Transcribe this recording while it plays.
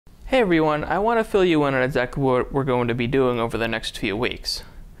Hey everyone, I want to fill you in on exactly what we're going to be doing over the next few weeks.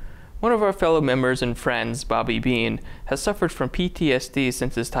 One of our fellow members and friends, Bobby Bean, has suffered from PTSD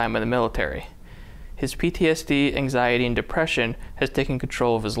since his time in the military. His PTSD, anxiety, and depression has taken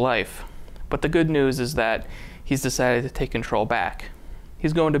control of his life. But the good news is that he's decided to take control back.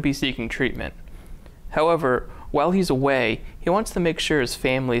 He's going to be seeking treatment. However, while he's away, he wants to make sure his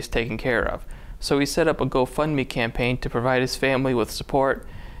family is taken care of, so he set up a GoFundMe campaign to provide his family with support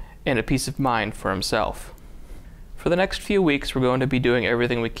and a peace of mind for himself. For the next few weeks, we're going to be doing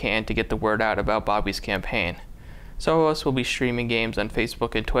everything we can to get the word out about Bobby's campaign. Some of us will be streaming games on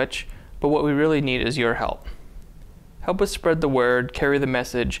Facebook and Twitch, but what we really need is your help. Help us spread the word, carry the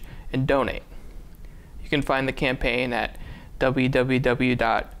message, and donate. You can find the campaign at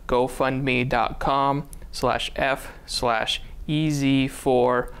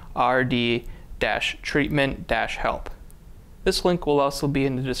www.gofundme.com/f/ez4rd-treatment-help. This link will also be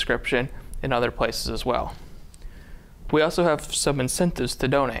in the description and other places as well. We also have some incentives to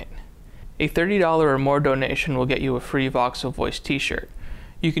donate. A $30 or more donation will get you a free Voxel Voice t-shirt.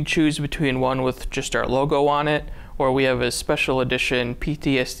 You can choose between one with just our logo on it, or we have a special edition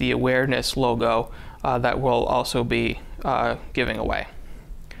PTSD awareness logo that we'll also be giving away.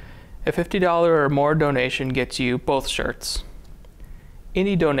 A $50 or more donation gets you both shirts.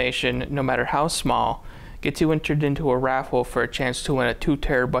 Any donation, no matter how small, gets you entered into a raffle for a chance to win a 2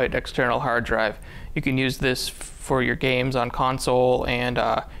 terabyte external hard drive. You can use this for your games on console and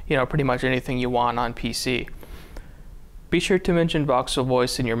pretty much anything you want on PC. Be sure to mention Voxel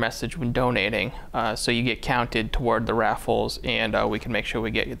Voice in your message when donating, so you get counted toward the raffles, and we can make sure we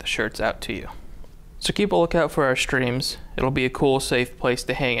get the shirts out to you. So keep a lookout for our streams. It'll be a cool, safe place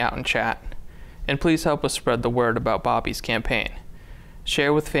to hang out and chat. And please help us spread the word about Bobby's campaign.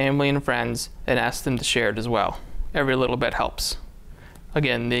 Share with family and friends, and ask them to share it as well. Every little bit helps.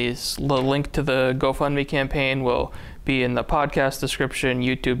 Again, the link to the GoFundMe campaign will be in the podcast description,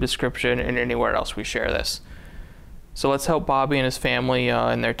 YouTube description, and anywhere else we share this. So let's help Bobby and his family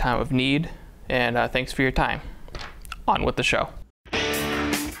in their time of need, and thanks for your time. On with the show.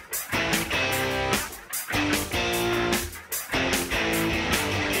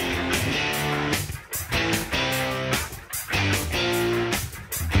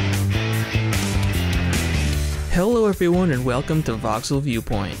 Hello everyone and welcome to Voxel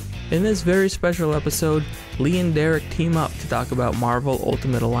Viewpoint. In this very special episode, Lee and Derek team up to talk about Marvel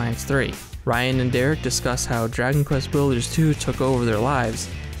Ultimate Alliance 3. Ryan and Derek discuss how Dragon Quest Builders 2 took over their lives,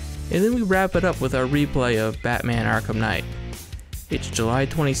 and then we wrap it up with our replay of Batman Arkham Knight. It's July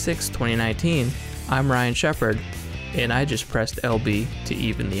 26, 2019, I'm Ryan Shepard, and I just pressed LB to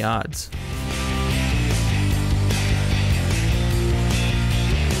even the odds.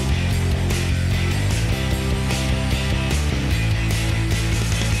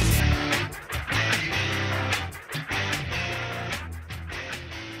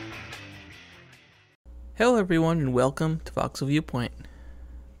 Hello everyone and welcome to Voxel Viewpoint.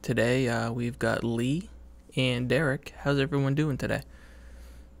 Today we've got Lee and Derek. How's everyone doing today?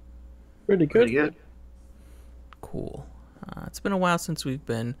 Pretty good. Pretty good. Cool. It's been a while since we've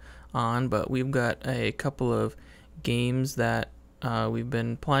been on, but we've got a couple of games that we've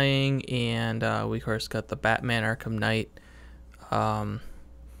been playing, and we of course got the Batman Arkham Knight replay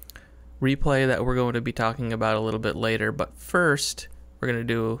that we're going to be talking about a little bit later. But first, we're going to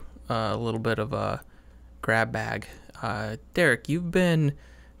do a little bit of a grab bag. Derek, you've been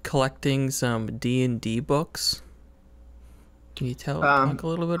collecting some D&D books. Can you talk a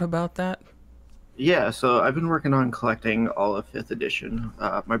little bit about that? Yeah, so I've been working on collecting all of 5th edition.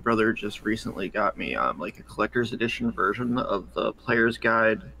 My brother just recently got me like a collector's edition version of the Player's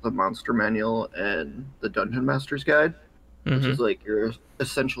Guide, the Monster Manual, and the Dungeon Master's Guide, which is like your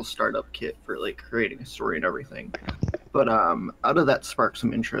essential startup kit for like creating a story and everything. But out of that sparked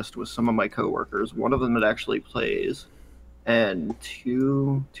some interest with some of my coworkers. One of them that actually plays, and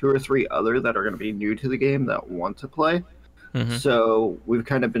two or three other that are going to be new to the game that want to play. So we've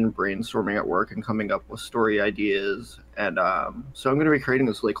kind of been brainstorming at work and coming up with story ideas. And so I'm going to be creating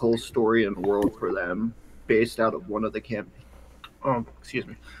this like whole story and world for them based out of one of the campaigns,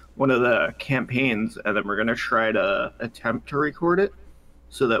 and then we're going to try to attempt to record it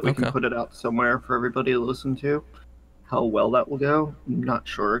so that we can put it out somewhere for everybody to listen to. How well that will go, I'm not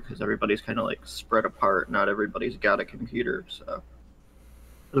sure, because everybody's kind of like spread apart. Not everybody's got a computer, so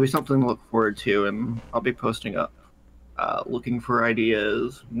it'll be something to look forward to, and I'll be posting up looking for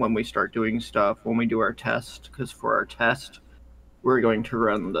ideas when we start doing stuff, when we do our test, because for our test, we're going to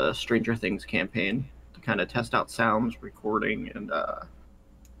run the Stranger Things campaign to kind of test out sounds, recording, and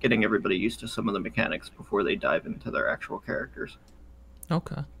getting everybody used to some of the mechanics before they dive into their actual characters.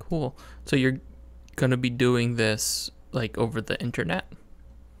 Okay, cool. So you're gonna be doing this like over the internet?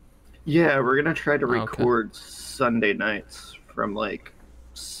 Yeah, we're gonna try to Okay. record Sunday nights from like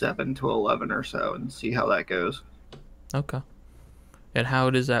 7 to 11 or so and see how that goes. Okay. And how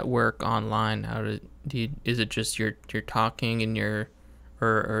does that work online? Is it just you're talking and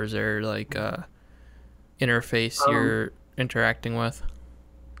or is there like a interface Um, you're interacting with?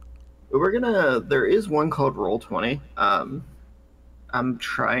 there is one called Roll20. I'm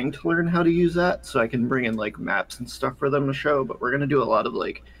trying to learn how to use that so I can bring in like maps and stuff for them to show, but we're gonna do a lot of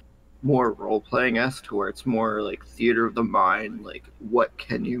like more role playing esque to where it's more like theater of the mind, like what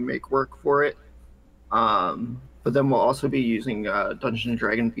can you make work for it. But then we'll also be using Dungeons and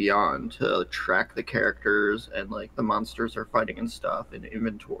Dragon Beyond to track the characters and like the monsters they're fighting and stuff in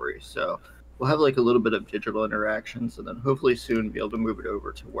inventory. So we'll have like a little bit of digital interactions, and then hopefully soon be able to move it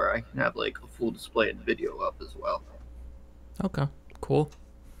over to where I can have like a full display and video up as well. Okay, cool.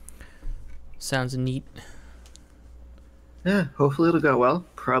 Sounds neat. Yeah, hopefully it'll go well.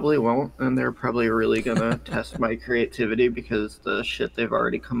 Probably won't, and they're probably really gonna test my creativity because the shit they've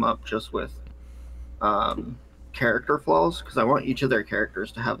already come up just with um, character flaws. Because I want each of their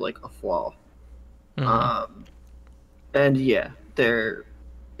characters to have like a flaw. Mm-hmm. And yeah,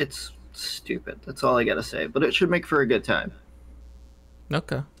 it's stupid. That's all I gotta say. But it should make for a good time.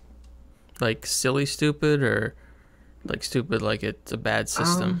 Okay. Like silly stupid or like stupid like it's a bad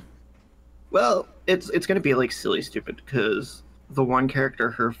system? Well, it's gonna be like silly stupid because the one character,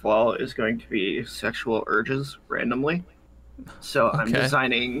 her flaw is going to be sexual urges randomly. So Okay.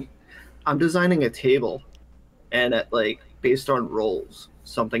 I'm designing a table, and at like based on rolls,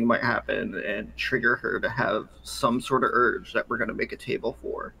 something might happen and trigger her to have some sort of urge that we're gonna make a table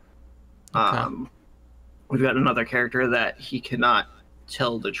for. Okay. Um, we've got another character that he cannot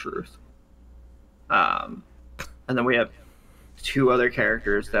tell the truth. Um, and then we have two other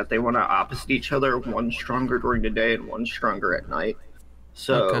characters that they want to opposite each other, one stronger during the day and one stronger at night.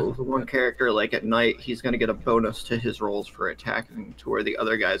 So Okay. the one character, like at night, he's going to get a bonus to his rolls for attacking, to where the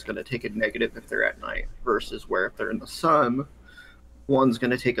other guy's going to take a negative if they're at night, versus where if they're in the sun, one's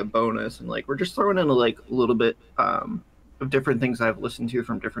going to take a bonus. And like we're just throwing in like a little bit of different things I've listened to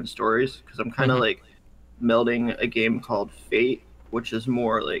from different stories, because I'm kind of Mm-hmm. like melding a game called Fate, which is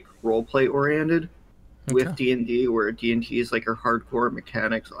more like role play oriented, with Okay. D&D, where D&D is like your hardcore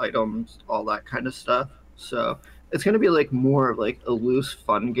mechanics, items, all that kind of stuff. So it's going to be like more of like a loose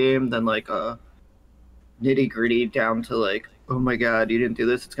fun game than like a nitty gritty down to like, oh my god, you didn't do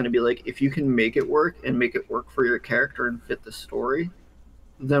this. It's going to be like, if you can make it work and make it work for your character and fit the story,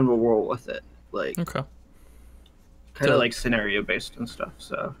 then we'll roll with it. Like Okay. kind of So like scenario based and stuff.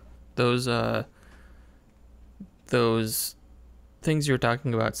 So those those things you were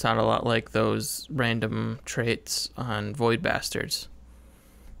talking about sound a lot like those random traits on Void Bastards.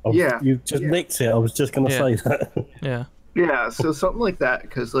 yeah, You just nicked it. I was just going to Yeah. say that. Yeah. yeah, so something like that,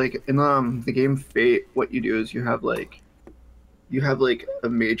 because like in the game Fate, what you do is you have like a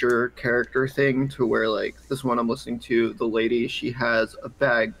major character thing, to where like this one I'm listening to, the lady, she has a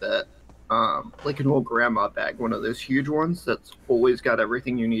bag that like an old grandma bag, one of those huge ones that's always got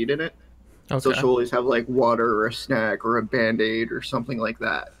everything you need in it. So Okay. she'll always have like water or a snack or a band-aid or something like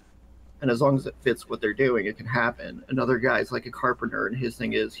that. And as long as it fits what they're doing, it can happen. Another guy's like a carpenter, and his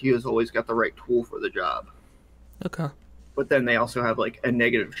thing is he has always got the right tool for the job. Okay. But then they also have like a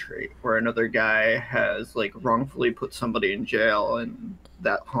negative trait where another guy has like wrongfully put somebody in jail, and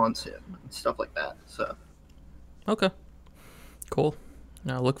that haunts him and stuff like that. So Okay. Cool.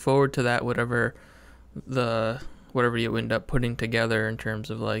 Now look forward to that, whatever you end up putting together in terms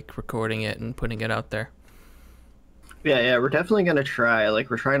of like recording it and putting it out there. yeah, we're definitely gonna try. Like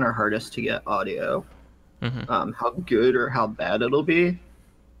we're trying our hardest to get audio. Mm-hmm. How good or how bad it'll be,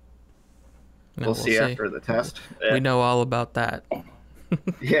 No, we'll see after the test. We know all about that.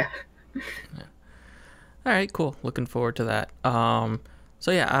 Yeah. All right, cool. Looking forward to that.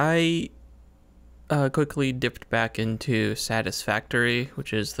 So yeah, I quickly dipped back into Satisfactory,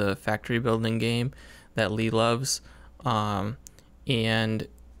 which is the factory building game that Lee loves, and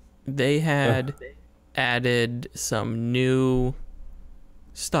they had added some new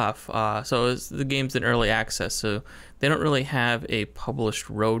stuff. So the game's in early access, so they don't really have a published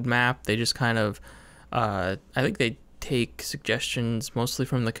roadmap. They just kind of, I think they take suggestions mostly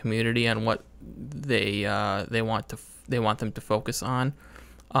from the community on what they want them to focus on.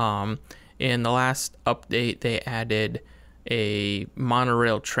 In the last update, they added a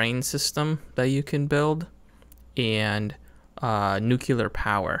monorail train system that you can build, and nuclear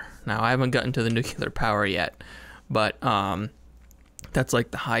power. Now, I haven't gotten to the nuclear power yet, but that's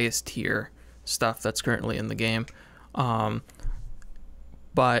like the highest tier stuff that's currently in the game.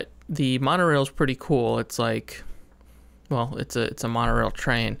 But the monorail is pretty cool. It's like, well, it's a monorail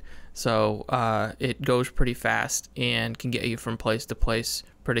train, so it goes pretty fast and can get you from place to place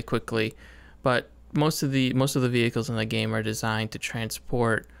pretty quickly. But most of the vehicles in the game are designed to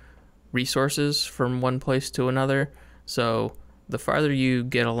transport resources from one place to another. So the farther you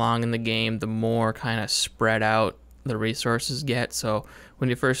get along in the game, the more kind of spread out the resources get. So when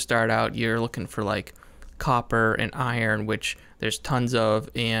you first start out, you're looking for like copper and iron, which there's tons of,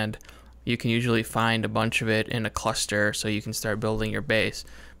 and you can usually find a bunch of it in a cluster, so you can start building your base.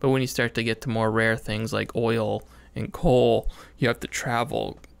 But when you start to get to more rare things like oil and coal, you have to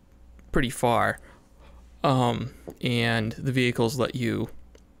travel pretty far. And the vehicles let you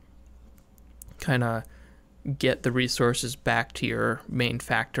kind of get the resources back to your main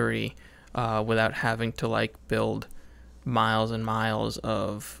factory without having to like build miles and miles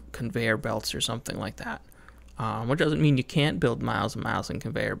of conveyor belts or something like that. Which doesn't mean you can't build miles and miles in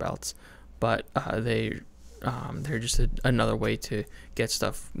conveyor belts, but they're just another way to get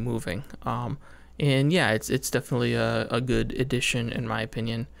stuff moving. And yeah, it's definitely a good addition in my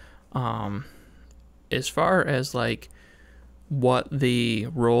opinion. As far as like what the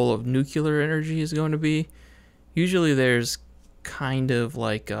role of nuclear energy is going to be, usually there's kind of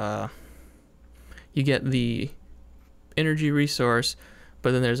like you get the energy resource,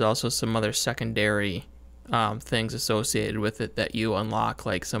 but then there's also some other secondary things associated with it that you unlock,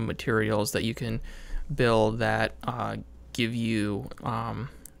 like some materials that you can build that give you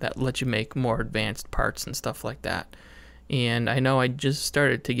that let you make more advanced parts and stuff like that. And I know I just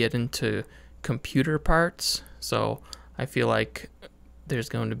started to get into computer parts, so I feel like there's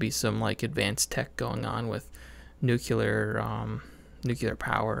going to be some like advanced tech going on with nuclear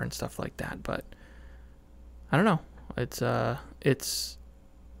power and stuff like that. But I don't know, it's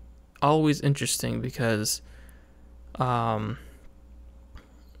always interesting because the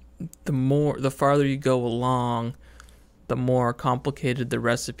farther you go along, the more complicated the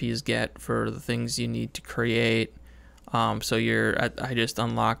recipes get for the things you need to create. So I just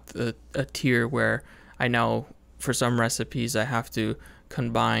unlocked a tier where I know for some recipes I have to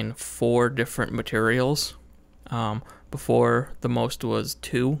combine 4 different materials. Before the most was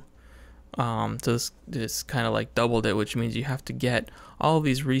 2. So this kind of like doubled it, which means you have to get all of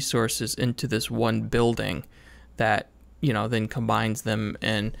these resources into this one building that, you know, then combines them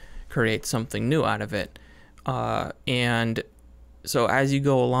and creates something new out of it. And so as you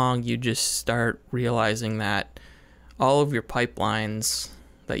go along, you just start realizing that all of your pipelines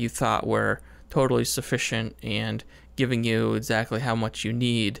that you thought were totally sufficient and giving you exactly how much you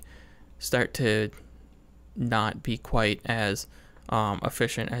need start to not be quite as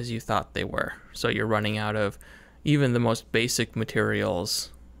efficient as you thought they were. So you're running out of even the most basic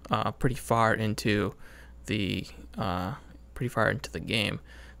materials pretty far into the game.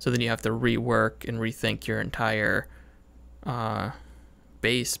 So then you have to rework and rethink your entire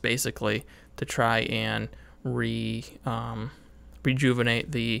base basically to try and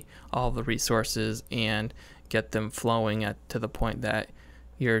rejuvenate all the resources and get them flowing to the point that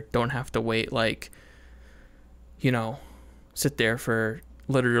you don't have to wait, like, you know, sit there for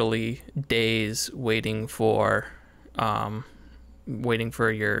literally days waiting for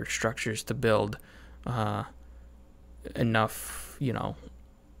your structures to build enough, you know,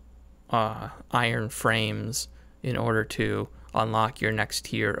 iron frames in order to unlock your next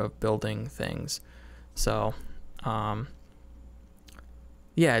tier of building things. So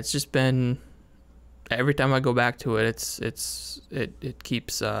yeah, it's just been, every time I go back to it, it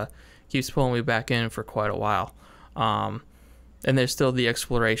keeps pulling me back in for quite a while. And there's still the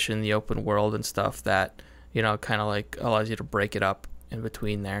exploration, the open world and stuff that, you know, kind of like allows you to break it up in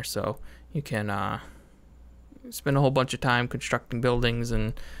between there, so you can spend a whole bunch of time constructing buildings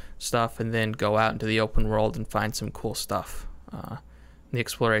and stuff, and then go out into the open world and find some cool stuff. The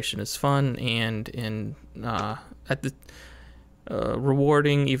exploration is fun and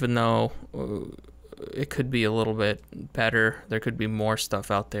rewarding, even though it could be a little bit better. There could be more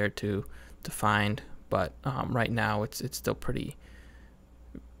stuff out there to find, but right now it's still pretty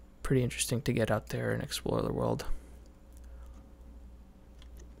interesting to get out there and explore the world.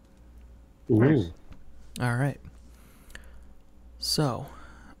 Ooh. All right. So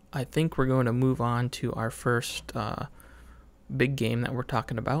I think we're going to move on to our first big game that we're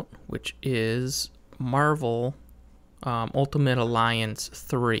talking about, which is Marvel Ultimate Alliance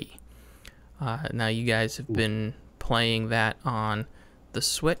 3. Now you guys have been playing that on the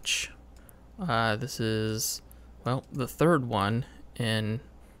Switch. This is, well, the third one in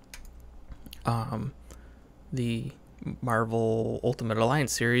the Marvel Ultimate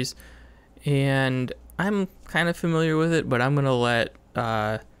Alliance series, and I'm kind of familiar with it, but I'm going to let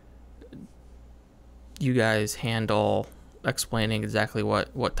you guys handle explaining exactly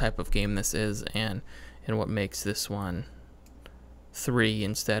what type of game this is and what makes this one 3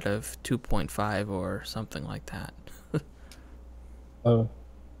 instead of 2.5 or something like that.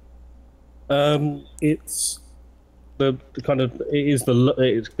 It's the kind of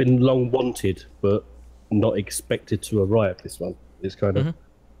it's been long wanted but not expected to arrive. This one is kind of,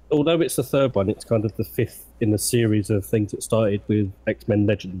 although it's the 3rd one, it's kind of the 5th in a series of things that started with X-Men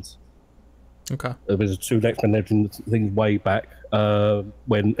Legends. Okay. There was 2 X-Men Legends things way back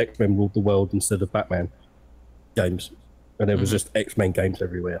when X-Men ruled the world instead of Batman games, and there was just X-Men games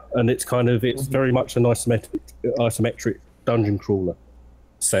everywhere. And it's kind of, it's very much an isometric dungeon crawler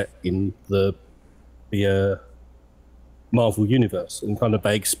set in the Marvel universe, and kind of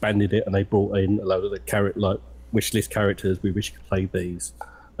they expanded it and they brought in a load of the like wishlist characters. We wish you could play these,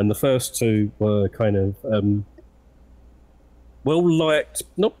 and the first 2 were kind of well liked,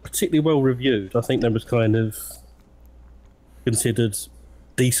 not particularly well reviewed. I think they was kind of considered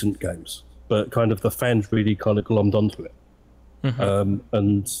decent games, but kind of the fans really kind of glommed onto it,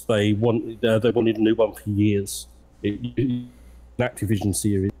 and they wanted a new one for years. An Activision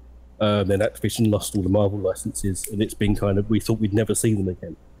series. Then Activision lost all the Marvel licenses, and it's been kind of, we thought we'd never see them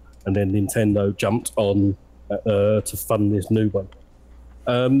again. And then Nintendo jumped on to fund this new one.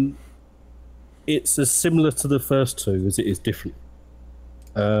 It's as similar to the first 2 as it is different.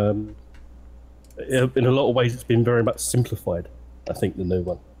 In a lot of ways, it's been very much simplified, I think, the new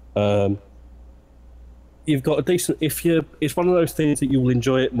one. You've got a decent, it's one of those things that you will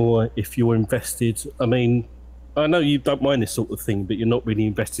enjoy it more if you're invested. I mean, I know you don't mind this sort of thing, but you're not really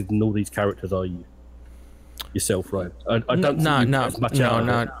invested in all these characters, are you? Yourself, right? I don't think you get as much out of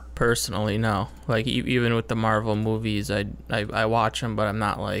it. Not personally, no. Like, even with the Marvel movies, I watch them, but I'm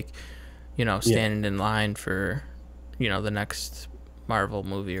not like, standing in line for, the next Marvel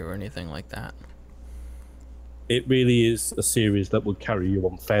movie or anything like that. It really is a series that will carry you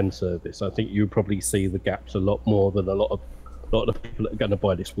on fan service. I think you probably see the gaps a lot more than a lot of people that are going to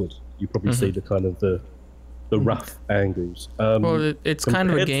buy this would. You probably see the kind of the rough angles. Well, it's kind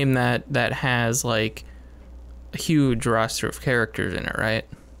of a game that has like a huge roster of characters in it, right?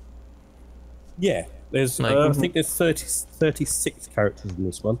 Yeah, there's like, I think there's 36 characters in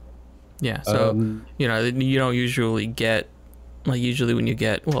this one. Yeah, so you don't usually get, like, usually when you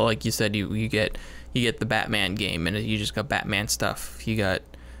get, well, like you said, you get the Batman game and you just got Batman stuff. You got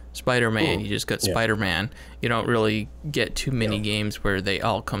Spider-Man, you just got Spider-Man. You don't really get too many games where they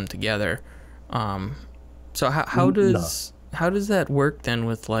all come together. So how does that work then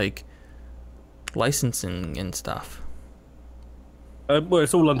with like licensing and stuff? Well,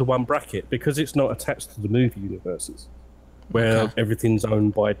 it's all under one bracket because it's not attached to the movie universes, where everything's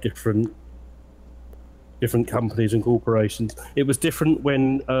owned by different companies and corporations. It was different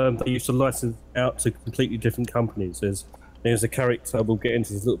when they used to license out to completely different companies. There's a character, we'll get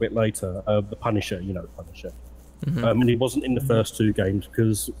into this a little bit later, the Punisher, the Punisher. And he wasn't in the first 2 games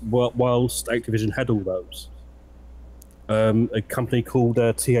because whilst Activision had all those, a company called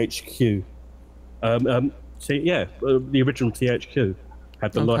THQ, the original THQ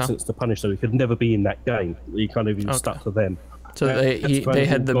had the license to Punisher, so he could never be in that game. He kind of even stuck to them. So they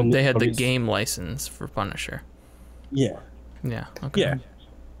had the game license for Punisher. Yeah. Yeah. Okay. Yeah.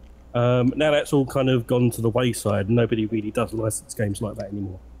 Now that's all kind of gone to the wayside. Nobody really does license games like that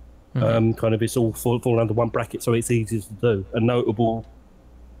anymore. Kind of, it's all fall under one bracket, so it's easy to do. A notable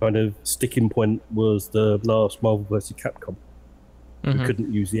kind of sticking point was the last Marvel vs. Capcom. We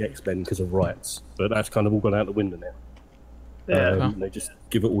couldn't use the X-Men because of rights, but that's kind of all gone out the window now. They just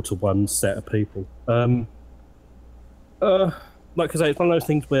give it all to one set of people. Like I say, it's one of those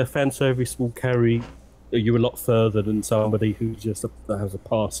things where fan service will carry you a lot further than somebody who just has a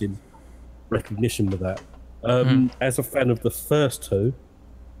passing recognition with that. As a fan of the first 2,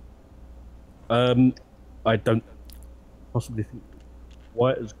 I don't possibly think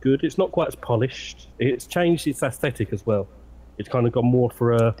quite as good. It's not quite as polished. It's changed its aesthetic as well. It's kind of gone more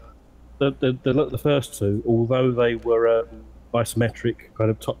for the first 2, although they were isometric, kind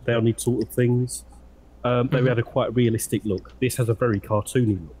of top-down sort of things. They had a quite realistic look. This has a very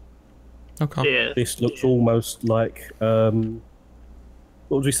cartoony look. Okay. Yeah. This looks almost like what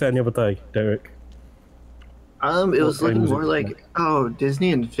was we saying the other day, Derek? It was looking more like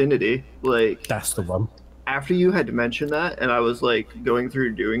Disney Infinity. Like, that's the one. After you had mentioned that, and I was like going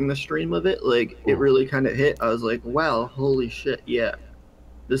through doing the stream of it, like it really kind of hit. I was like, wow, holy shit, yeah.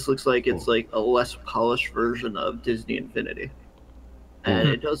 This looks like it's like a less polished version of Disney Infinity. And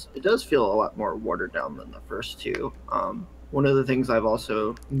it does feel a lot more watered down than the first 2. One of the things I've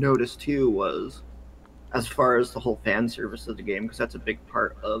also noticed too was as far as the whole fan service of the game, because that's a big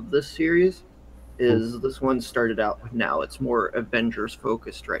part of this series, is this one started out, now it's more Avengers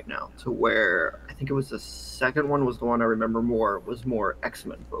focused right now, to where I think it was the second one was the one I remember more, was more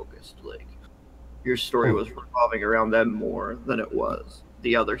X-Men focused. Like, your story was revolving around them more than it was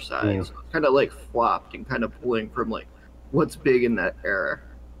the other side. So it's kind of like flopped and kind of pulling from like what's big in that era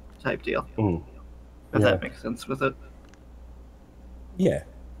type deal. If that makes sense with it. Yeah,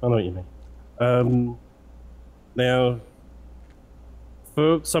 I know what you mean. Now,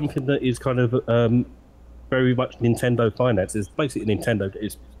 for something that is kind of very much Nintendo finance, it's basically Nintendo.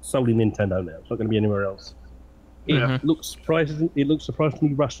 It's solely Nintendo now. It's not going to be anywhere else. It looks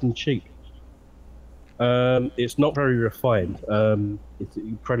surprisingly rushed and cheap. It's not very refined. It's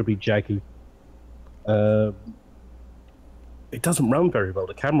incredibly jaggy. It doesn't run very well.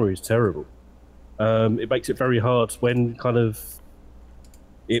 The camera is terrible. It makes it very hard when kind of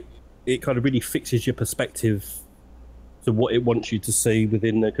it kind of really fixes your perspective to what it wants you to see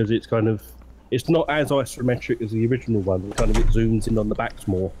within there, because it's not as isometric as the original one. It zooms in on the backs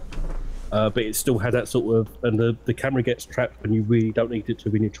more, but it still had that sort of, and the camera gets trapped when you really don't need it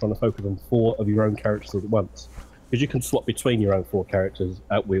to when you're trying to focus on 4 of your own characters at once, because you can swap between your own 4 characters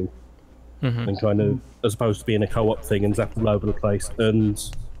at will, and kind of, as opposed to being a co-op thing and zap all over the place,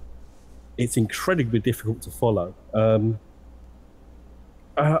 and it's incredibly difficult to follow.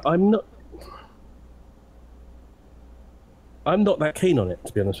 I'm not that keen on it,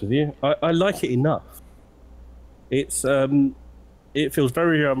 to be honest with you. I like it enough. It's it feels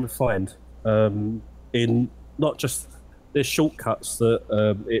very unrefined. In not just there's shortcuts that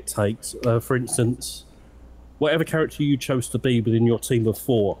it takes. For instance, whatever character you chose to be within your team of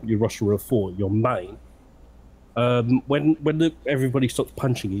 4, your roster of 4, your main. When everybody stops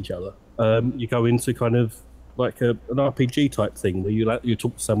punching each other, you go into kind of like an RPG type thing where you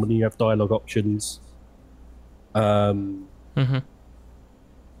talk to someone and you have dialogue options. But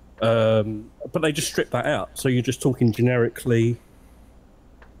they just strip that out, so you're just talking generically,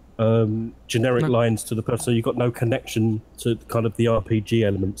 lines to the person. So you've got no connection to kind of the RPG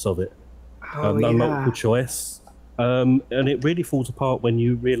elements of it. No multiple choice, and it really falls apart when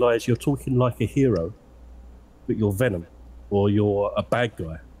you realise you're talking like a hero, but you're Venom, or you're a bad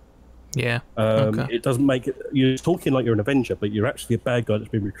guy. It doesn't make it. You're talking like you're an Avenger, but you're actually a bad guy that's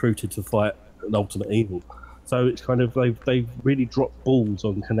been recruited to fight an ultimate evil. So it's kind of they've really dropped balls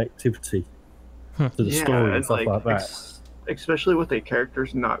on connectivity to the story and stuff like that. Especially with the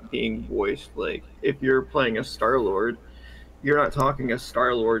characters not being voiced. Like, if you're playing a Star-Lord, you're not talking as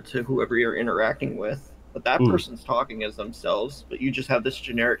Star-Lord to whoever you're interacting with, but that person's talking as themselves. But you just have this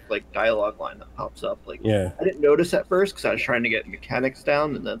generic like dialogue line that pops up. Like, I didn't notice at first because I was trying to get mechanics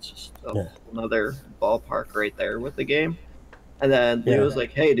down, and that's just another ballpark right there with the game. And then it was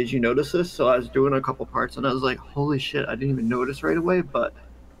like, hey, did you notice this? So I was doing a couple parts, and I was like, holy shit, I didn't even notice right away, but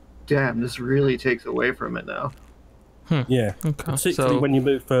damn, this really takes away from it now. Yeah, particularly when you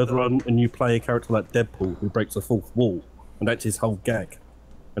move further on and you play a character like Deadpool, who breaks the 4th wall, and that's his whole gag.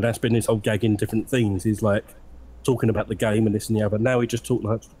 And that's been his whole gag in different things. He's like talking about the game and this and the other. Now he just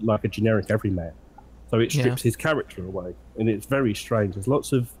talks like a generic everyman. So it strips his character away, and it's very strange. There's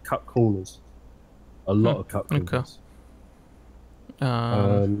lots of cut corners. A lot of cut corners.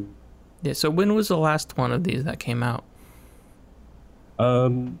 So when was the last one of these that came out?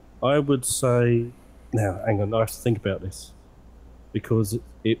 I would say, now hang on, I have to think about this, because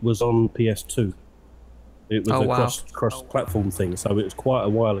it was on PS2. It was cross-platform thing, so it was quite a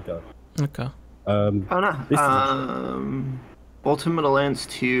while ago. Ultimate Alliance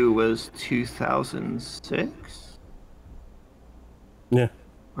 2 was 2006. Yeah.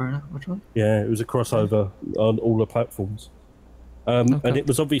 Or which one? Yeah, it was a crossover on all the platforms. And it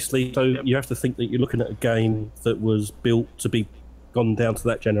was obviously, so you have to think that you're looking at a game that was built to be gone down to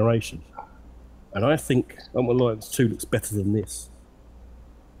that generation. And I think Ultimate Alliance 2 looks better than this.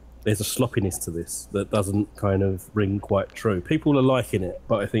 There's a sloppiness to this that doesn't kind of ring quite true. People are liking it,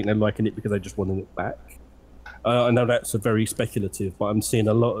 but I think they're liking it because they just wanted it back. I know that's a very speculative, but I'm seeing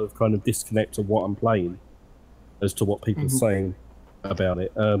a lot of kind of disconnect of what I'm playing as to what people are saying about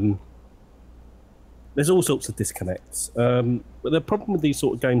it. There's all sorts of disconnects. But the problem with these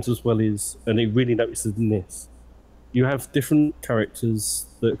sort of games as well is, and it really notices in this, you have different characters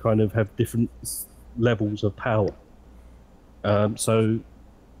that kind of have different levels of power. So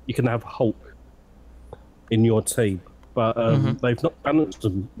you can have Hulk in your team, but they've not balanced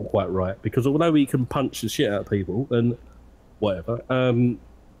them quite right, because although he can punch the shit out of people and whatever,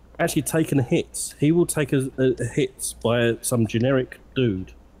 actually taking hits, he will take a hits by some generic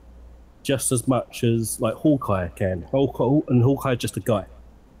dude just as much as like Hawkeye can. And Hawkeye's just a guy,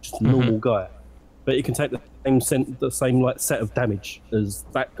 just a normal guy. But but it can take the same like set of damage as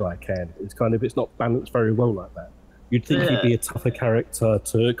that guy can. It's not balanced very well like that. You'd think he'd be a tougher character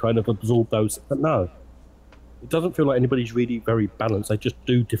to kind of absorb those, but no. It doesn't feel like anybody's really very balanced. They just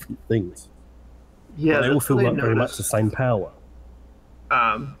do different things. Yeah, but they all feel like very much the same power.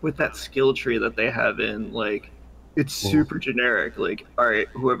 With that skill tree that they have in, like, it's super generic. Like, all right,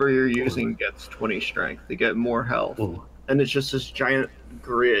 whoever you're using gets 20 strength. They get more health. And it's just this giant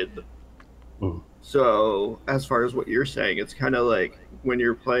grid. So, as far as what you're saying, it's kind of like when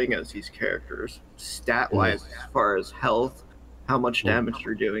you're playing as these characters, stat-wise, as far as health, how much damage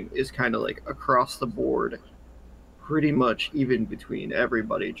you're doing is kind of like across the board, pretty much even between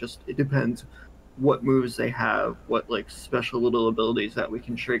everybody. Just, it depends what moves they have, what, like, special little abilities that we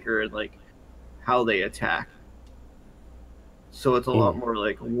can trigger, and, like, how they attack. So it's a lot more,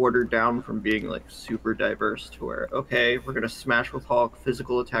 like, watered down from being, like, super diverse to where, okay, we're going to smash with Hulk,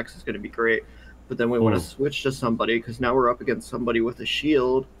 physical attacks is going to be great, but then we want to switch to somebody, because now we're up against somebody with a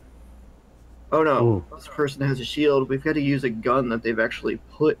shield. Oh no, this person has a shield, we've got to use a gun that they've actually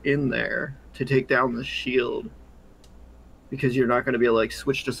put in there to take down the shield. Because you're not going to be able to, like,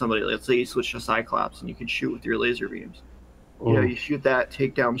 switch to somebody. Let's say you switch to Cyclops and you can shoot with your laser beams. You know, you shoot that,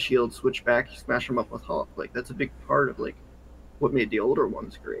 take down shield, switch back, you smash them up with Hulk. Like, that's a big part of, like, what made the older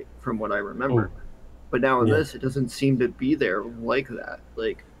ones great, from what I remember. But now in this, it doesn't seem to be there like that.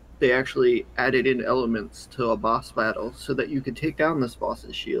 Like, they actually added in elements to a boss battle so that you could take down this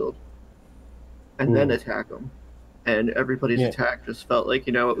boss's shield and then attack them. And everybody's attack just felt like,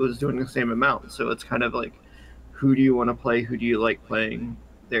 you know, it was doing the same amount. So it's kind of like, who do you want to play? Who do you like playing?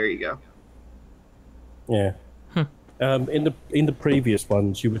 There you go. Yeah. In the previous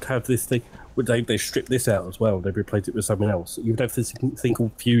ones, you would have this thing. They stripped this out as well. They replaced it with something else. You would have this thing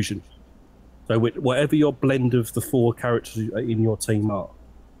called fusion. So whatever your blend of the 4 characters in your team are,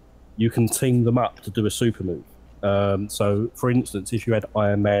 you can team them up to do a super move. So, for instance, if you had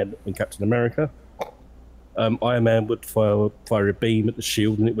Iron Man and Captain America, Iron Man would fire a beam at the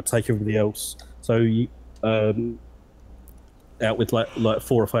shield, and it would take everybody else. So you out with like 4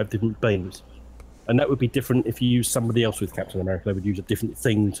 or 5 different beams, and that would be different if you use somebody else with Captain America. They would use a different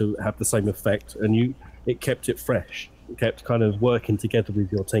thing to have the same effect, and it kept it fresh. It kept kind of working together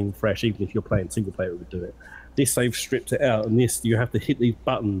with your team fresh, even if you're playing single player, it would do it. This, they've stripped it out, and this, you have to hit these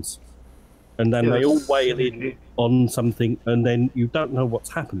buttons, and then they all wail in on something, and then you don't know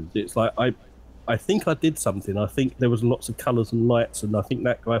what's happened. It's like, I think I did something. I think there was lots of colours and lights, and I think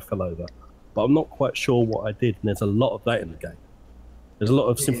that guy fell over. But I'm not quite sure what I did, and there's a lot of that in the game. There's a lot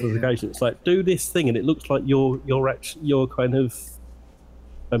of simplification. It's like, do this thing, and it looks like you're kind of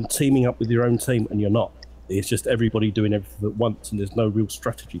teaming up with your own team, and you're not. It's just everybody doing everything at once, and there's no real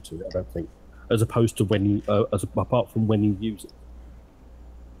strategy to it, I don't think, as opposed to when you, apart from when you use it.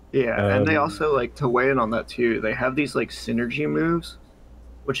 Yeah, and they also, like, to weigh in on that too, they have these, like, synergy moves,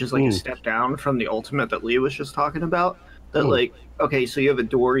 which is like a step down from the ultimate that Lee was just talking about. That, like, okay, so you have a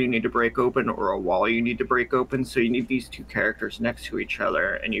door you need to break open or a wall you need to break open, so you need these 2 characters next to each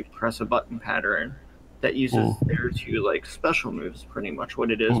other, and you press a button pattern that uses their 2, like, special moves, pretty much what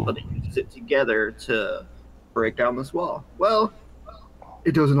it is, but they use it together to break down this wall. Well,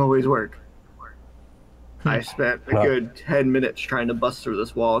 it doesn't always work. I spent a good 10 minutes trying to bust through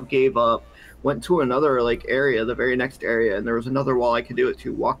this wall, gave up, went to another, like, area, the very next area, and there was another wall I could do it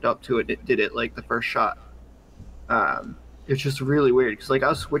to, walked up to it, did it, like, the first shot. It's just really weird, because, like, I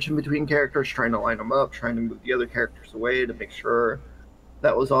was switching between characters, trying to line them up, trying to move the other characters away to make sure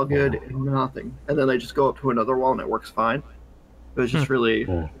that was all good, and nothing. And then I just go up to another wall, and it works fine. It was just really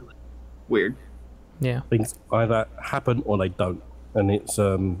weird. Yeah. Things either happen or they don't, and it's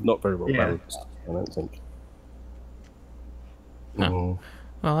not very well balanced, I don't think. No.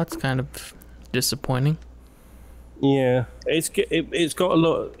 Well, that's kind of disappointing. Yeah, it's got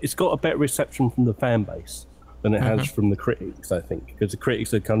a better reception from the fan base than it has from the critics, I think, because the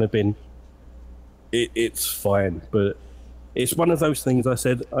critics have kind of been, it's fine, but it's one of those things. I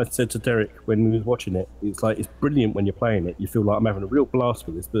said to Derek when we was watching it, it's like, it's brilliant when you're playing it, you feel like I'm having a real blast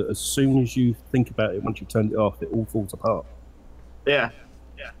with this, but as soon as you think about it, once you turn it off, it all falls apart. Yeah.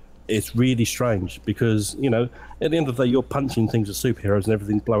 It's really strange because, you know, at the end of the day, you're punching things as superheroes and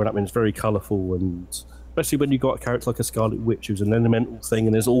everything's blowing up and it's very colourful, and especially when you've got a character like a Scarlet Witch who's an elemental thing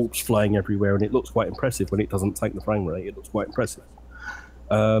and there's orbs flying everywhere, and it looks quite impressive when it doesn't take the frame rate. It looks quite impressive.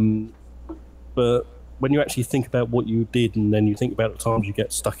 But when you actually think about what you did, and then you think about the times you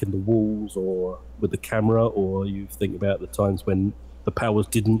get stuck in the walls or with the camera, or you think about the times when the powers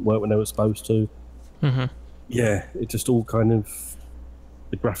didn't work when they were supposed to, yeah, it just all kind of,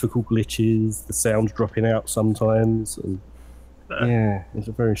 the graphical glitches, the sounds dropping out sometimes, and Yeah, it's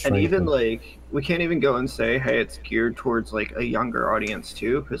a very strange And even one. like we can't even go and say, hey, it's geared towards like a younger audience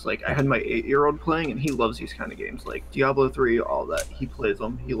too, because like I had my 8-year-old playing and he loves these kind of games, like Diablo 3, all that. He plays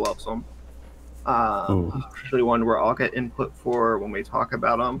them, he loves them. He's usually one where I'll get input for when we talk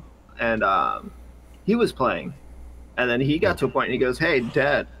about them, and he was playing, and then he got to a point and he goes, "Hey,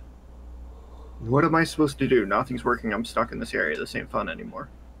 Dad, what am I supposed to do? Nothing's working. I'm stuck in this area. This ain't fun anymore."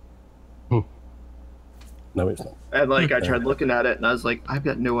 No, it's not. And like I tried looking at it, and I was like, "I've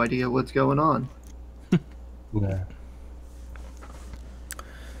got no idea what's going on." Yeah.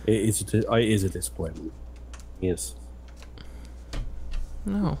 It is a disappointment. Yes.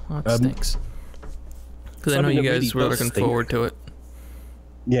 No, that stinks. Because I know you guys were looking forward to it.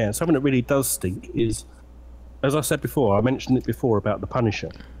 Yeah, something that really does stink is, as I said before, I mentioned it before about the Punisher.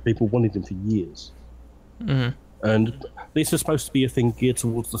 People wanted him for years. Mm-hmm. And this is supposed to be a thing geared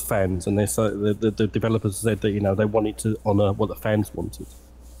towards the fans, and the developers said that, you know, they wanted to honour what the fans wanted.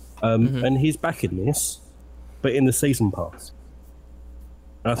 And he's back in this, but in the season pass.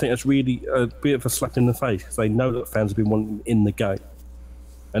 And I think that's really a bit of a slap in the face, because they know that fans have been wanting him in the game.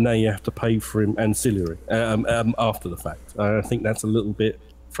 And now you have to pay for him ancillary after the fact. I think that's a little bit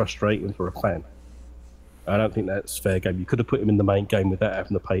frustrating for a fan. I don't think that's fair game. You could have put him in the main game without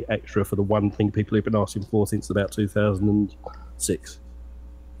having to pay extra for the one thing people have been asking for since about 2006.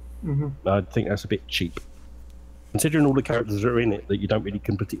 I think that's a bit cheap. Considering all the characters that are in it that you don't really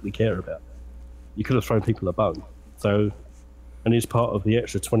particularly care about, you could have thrown people a bone. So, and it's part of the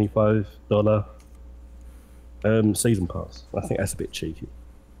extra $25 season pass. I think that's a bit cheeky.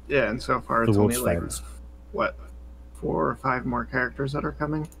 Yeah, and so far it's only like, fans. what, 4 or 5 more characters that are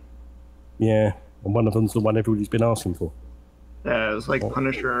coming? Yeah, and one of them's the one everybody's been asking for. Yeah, it was like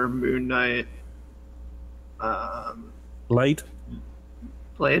Punisher, Moon Knight, Blade?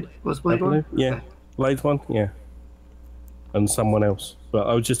 Blade? Was Blade one? Yeah, Okay. Blade's one, yeah. And someone else. But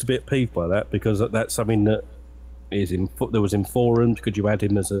I was just a bit peeved by that, because that's something that is there was in forums. Could you add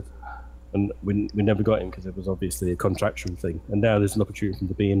him as a... And we never got him because it was obviously a contractual thing. And now there's an opportunity for him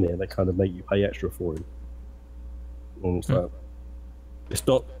to be in there. They kind of make you pay extra for him. And it's like, it's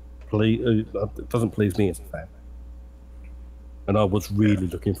not... It doesn't please me as a fan. And I was really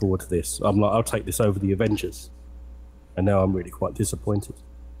looking forward to this. I'm like, I'll take this over the Avengers. And now I'm really quite disappointed.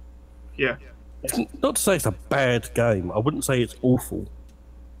 Yeah. It's not to say it's a bad game. I wouldn't say it's awful.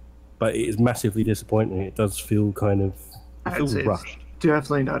 But it is massively disappointing. It does feel kind of... It feels rushed.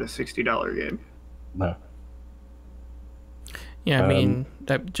 Definitely not a $60 game. No. Yeah, I mean,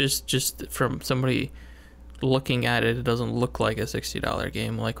 that just from somebody looking at it, it doesn't look like a $60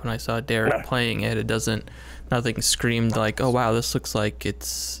 game. Like when I saw Derek playing it, nothing screamed like, oh wow, this looks like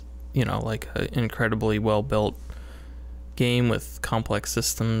it's, you know, like an incredibly well built game with complex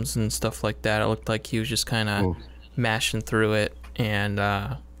systems and stuff like that. It looked like he was just kind of mashing through it, and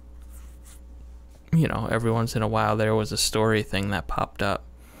you know, every once in a while there was a story thing that popped up.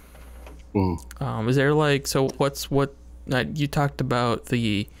 Is there like, so what you talked about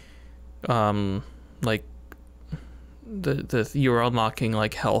the like the you were unlocking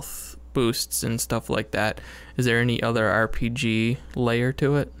like health boosts and stuff like that. Is there any other RPG layer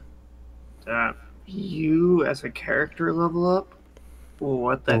to it? You as a character level up,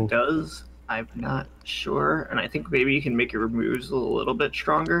 what that does, I'm not sure, and I think maybe you can make your moves a little bit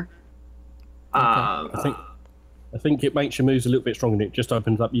stronger. I think it makes your moves a little bit stronger, and it just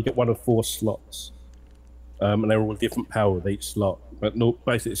opens up. You get one of 4 slots, and they're all different power with each slot. But no,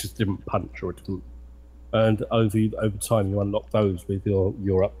 basically, it's just a different punch or a different. And over time, you unlock those with your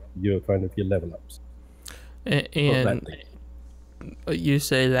kind of your level ups. And you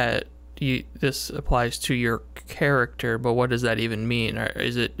say that this applies to your character, but what does that even mean? Or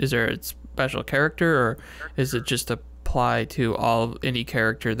is there a special character, or is it just apply to any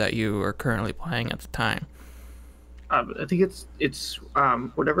character that you are currently playing at the time? I think it's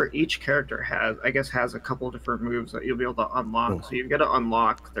whatever each character has, I guess, has a couple different moves that you'll be able to unlock. So you've got to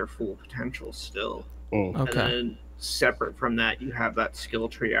unlock their full potential still. Okay. And then separate from that, you have that skill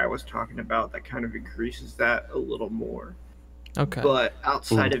tree I was talking about that kind of increases that a little more. Okay. But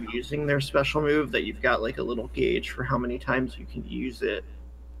outside of using their special move, that you've got like a little gauge for how many times you can use it.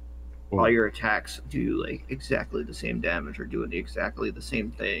 All your attacks do like exactly the same damage or doing exactly the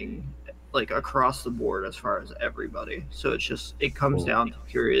same thing, like across the board as far as everybody. So it comes down to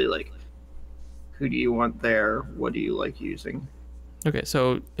purely like, who do you want there? What do you like using? Okay,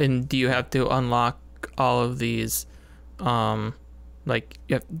 so and do you have to unlock all of these? Like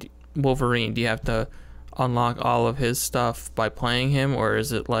Wolverine, do you have to unlock all of his stuff by playing him, or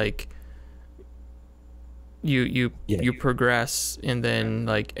is it like you progress and then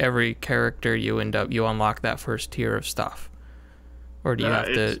like every character you unlock that first tier of stuff? or do you have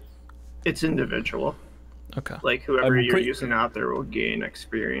to? It's individual. Okay. Like whoever you're using out there will gain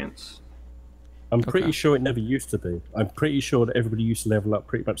experience. I'm pretty sure it never used to be. I'm pretty sure that everybody used to level up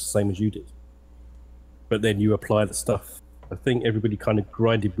pretty much the same as you did. But then you apply the stuff. I think everybody kind of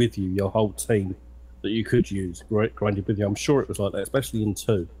grinded with you, your whole team that you could use, grinded with you. I'm sure it was like that, especially in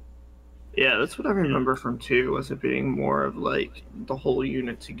 2. Yeah, that's what I remember from 2, was it being more of like the whole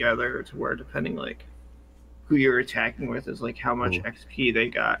unit together, to where depending like who you're attacking with is like how much XP they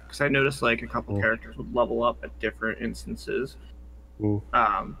got. Because I noticed like a couple characters would level up at different instances.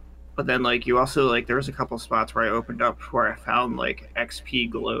 But then like you also like there was a couple spots where I opened up where I found like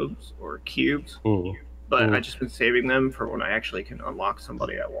XP globes or cubes. But I've just been saving them for when I actually can unlock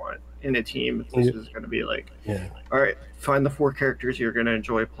somebody I want in a team. This is going to be like, all right, find the 4 characters you're going to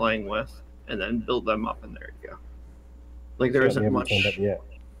enjoy playing with, and then build them up, and there you go. Like there isn't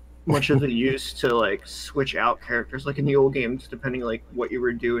much of a use to like switch out characters. Like in the old games, depending like what you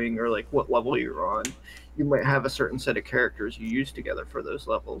were doing or like what level you were on, you might have a certain set of characters you use together for those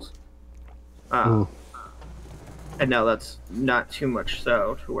levels. And now that's not too much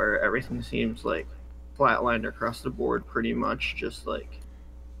so, to where everything seems like flatlined across the board pretty much. Just like,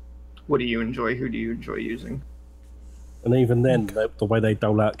 what do you enjoy? Who do you enjoy using? And even then, the way they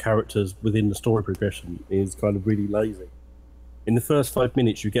dole out characters within the story progression is kind of really lazy. In the first 5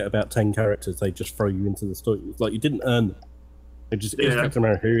 minutes, you get about 10 characters. They just throw you into the story. It's like you didn't earn them. They just, here's Captain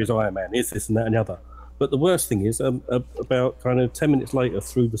America, here is Iron Man, here's this and that and the other. But the worst thing is, about kind of 10 minutes later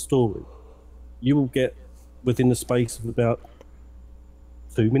through the story, you will get, within the space of about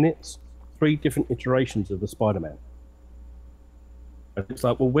 2 minutes, 3 different iterations of the Spider-Man. And it's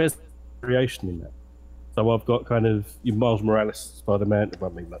like, well, where's the variation in that? So I've got kind of your Miles Morales Spider-Man,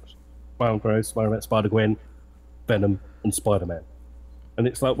 Miles Morales Spider-Man, Spider-Gwen, Venom, and Spider-Man. And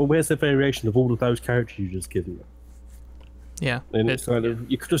it's like, well, where's the variation of all of those characters you just given me? Yeah. And it's kind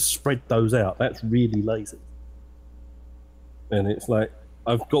of, you could have spread those out. That's really lazy. And it's like,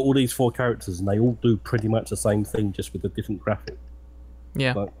 I've got all these 4 characters and they all do pretty much the same thing, just with a different graphic.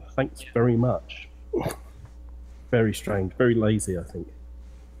 Yeah. Like, thanks very much. Very strange, very lazy, I think.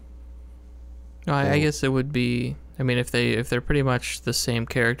 No, I guess it would be. I mean, if they're pretty much the same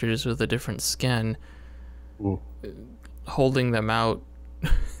characters with a different skin, holding them out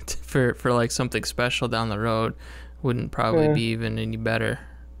for like something special down the road wouldn't probably be even any better.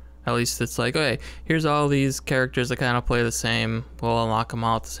 At least it's like, okay, here's all these characters that kind of play the same. We'll unlock them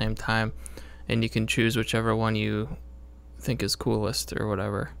all at the same time, and you can choose whichever one you think is coolest or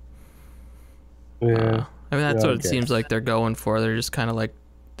whatever. Yeah, I mean that's what it seems like they're going for. They're just kind of like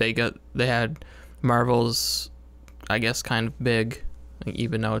they had Marvel's, I guess, kind of big,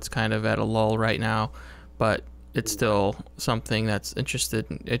 even though it's kind of at a lull right now, but it's still something that's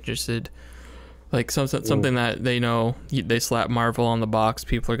interested, like something that they know they slap Marvel on the box,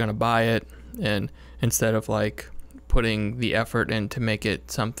 people are gonna buy it, and instead of like putting the effort in to make it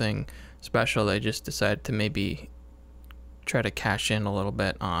something special, they just decide to maybe try to cash in a little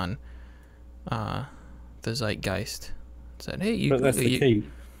bit on the zeitgeist. Said, hey, you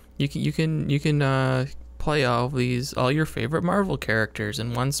can play all your favorite Marvel characters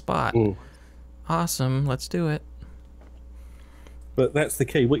in one spot. Awesome, let's do it. But that's the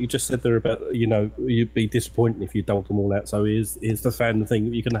key. What you just said there about, you'd be disappointed if you doled them all out. So here's the fan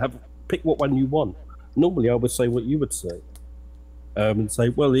thing. You can pick what one you want. Normally, I would say what you would say, and say,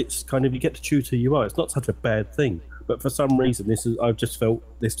 well, it's kind of, you get to choose who you are. It's not such a bad thing. But for some reason, I've just felt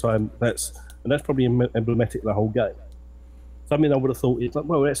this time that's probably emblematic of the whole game. Something I would have thought, it's like,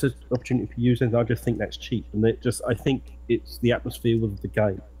 well, that's an opportunity for you, and I just think that's cheap. And I think it's the atmosphere of the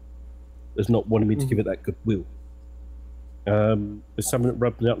game that's not wanting me to give it that goodwill. There's something that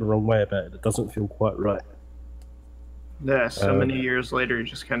rubs me up the wrong way about it. It doesn't feel quite right. Yeah, so many years later, you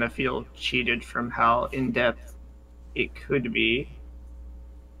just kind of feel cheated from how in-depth it could be,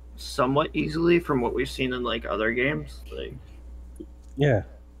 somewhat easily from what we've seen in like other games. Like, yeah,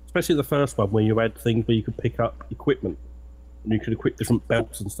 especially the first one where you had things where you could pick up equipment and you could equip different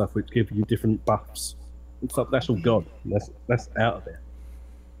belts and stuff, which give you different buffs and stuff. That's all gone. That's out of there.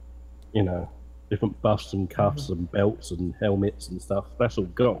 Different buffs and cuffs and belts and helmets and stuff. That's all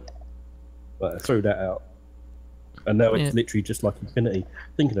gone. But I threw that out. And now it's literally just like Infinity.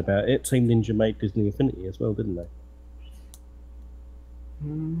 Thinking about it, Team Ninja made Disney Infinity as well, didn't they?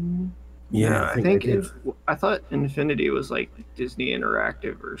 Yeah, I thought Infinity was like Disney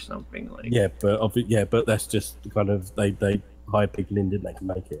Interactive or something like. Yeah, but that's just kind of they hired people in, didn't they, to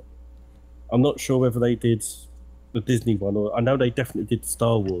make it. I'm not sure whether they did the Disney one, or I know they definitely did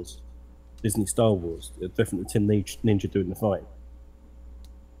Star Wars. Disney Star Wars, definitely Team Ninja doing the fight.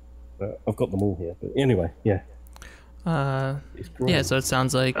 I've got them all here, but anyway, yeah. It's great. Yeah, so it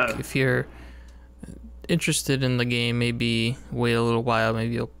sounds like if you're interested in the game, maybe wait a little while,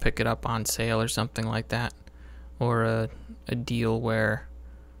 maybe you'll pick it up on sale or something like that, or a deal where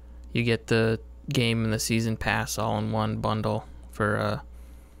you get the game and the season pass all in one bundle for a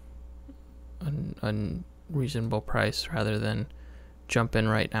reasonable price rather than jump in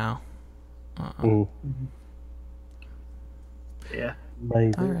right now. Yeah.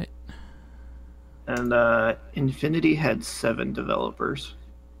 Maybe. All right. And Infinity had 7 developers: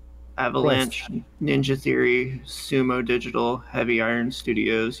 Avalanche, Ninja Theory, Sumo Digital, Heavy Iron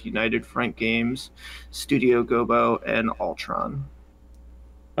Studios, United Front Games, Studio Gobo, and Ultron.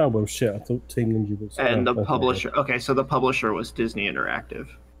 Oh well, shit! I thought Team Ninja was. And the okay. publisher. Okay, so the publisher was Disney Interactive,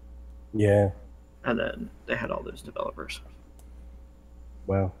 Yeah. and then they had all those developers.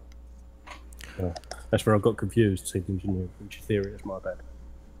 Wow. Yeah. That's where I got confused. Team Ninja Theory is my bad.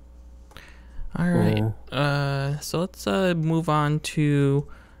 All right. So let's move on to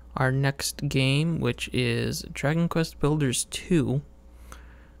our next game, which is Dragon Quest Builders 2.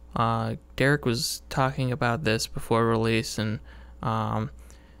 Derek was talking about this before release, and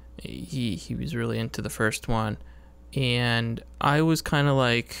he was really into the first one, and I was kind of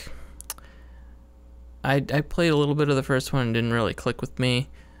like, I played a little bit of the first one and didn't really click with me,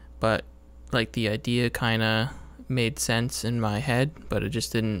 but like the idea kind of made sense in my head, but it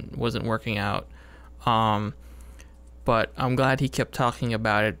just wasn't working out. But I'm glad he kept talking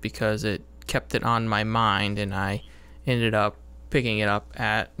about it because it kept it on my mind, and I ended up picking it up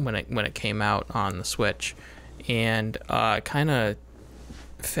when it came out on the Switch, and kind of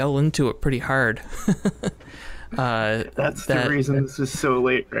fell into it pretty hard. That's the reason this is so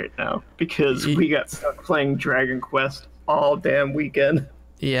late right now, because we got stuck playing Dragon Quest all damn weekend.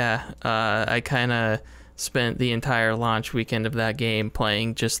 Yeah, I kind of spent the entire launch weekend of that game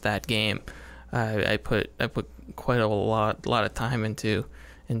playing just that game. I put quite a lot of time into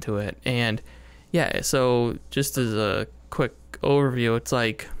it, and yeah. So just as a quick overview, it's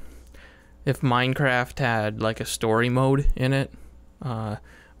like if Minecraft had like a story mode in it,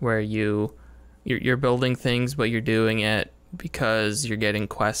 where you're building things, but you're doing it because you're getting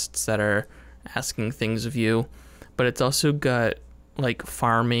quests that are asking things of you, but it's also got like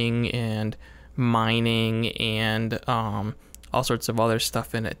farming and mining and all sorts of other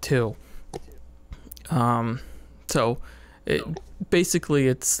stuff in it too. So basically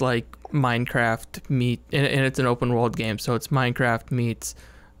it's like Minecraft and it's an open world game, so it's Minecraft meets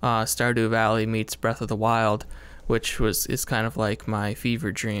Stardew Valley meets Breath of the Wild, which is kind of like my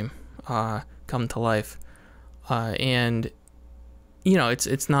fever dream come to life. And you know,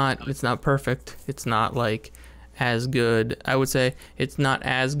 it's not perfect. It's not like as good. I would say it's not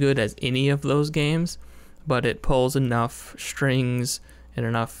as good as any of those games, but it pulls enough strings and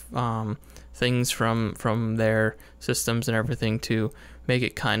enough things from their systems and everything to make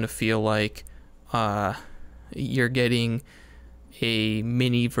it kind of feel like you're getting a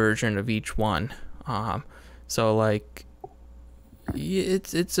mini version of each one. So like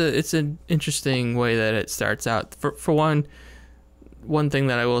it's an interesting way that it starts out. For one thing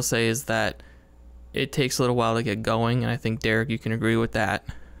that I will say is that it takes a little while to get going, and I think, Derek, you can agree with that.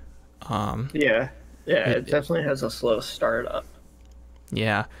 Yeah, it definitely has a slow start up.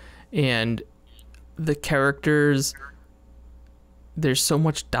 Yeah, and the characters, there's so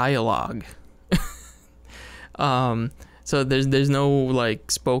much dialogue. So there's no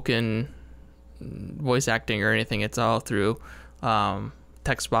like spoken voice acting or anything. It's all through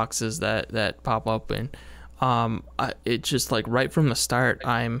text boxes that pop up, and it's just like right from the start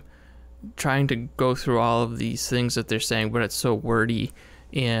I'm trying to go through all of these things that they're saying, but it's so wordy,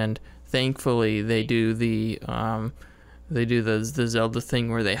 and thankfully they do the Zelda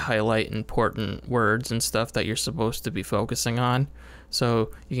thing where they highlight important words and stuff that you're supposed to be focusing on, so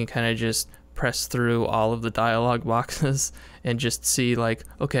you can kind of just press through all of the dialogue boxes and just see like,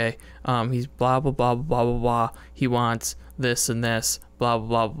 okay, he's blah blah blah blah blah blah, he wants this and this, blah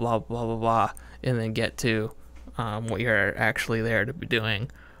blah blah blah blah blah, and then get to what you're actually there to be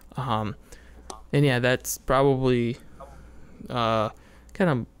doing. And yeah, that's probably kind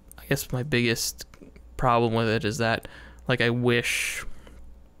of, I guess, my biggest problem with it is that, like, I wish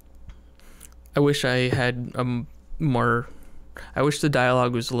I had I wish the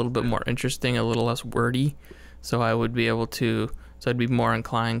dialogue was a little bit more interesting, a little less wordy, so I'd be more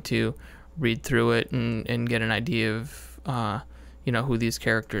inclined to read through it and get an idea of who these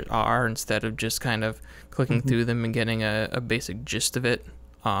characters are, instead of just kind of clicking through them and getting a basic gist of it.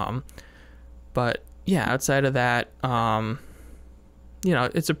 But yeah, outside of that,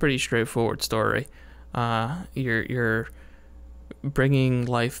 it's a pretty straightforward story. You're bringing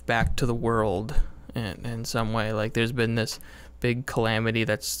life back to the world, in some way. Like there's been this big calamity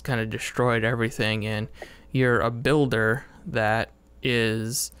that's kind of destroyed everything, and you're a builder that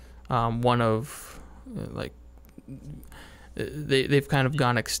is one of like they've kind of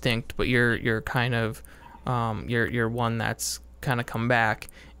gone extinct, but you're kind of you're one that's kind of come back,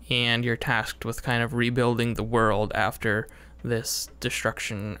 and you're tasked with kind of rebuilding the world after this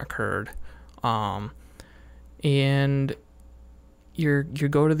destruction occurred. And you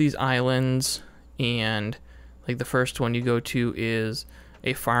go to these islands, and like the first one you go to is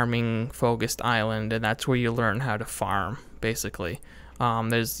a farming focused island, and that's where you learn how to farm basically.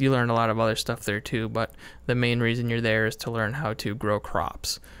 You learn a lot of other stuff there too, but the main reason you're there is to learn how to grow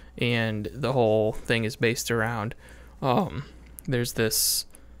crops, and the whole thing is based around there's this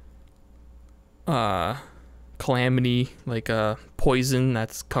calamity, like a poison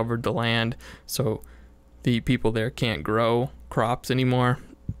that's covered the land, so the people there can't grow crops anymore,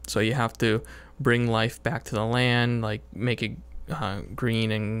 so you have to bring life back to the land, like make it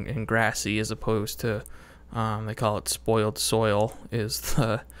green and grassy, as opposed to they call it spoiled soil is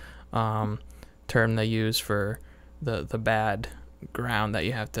the term they use for the bad ground that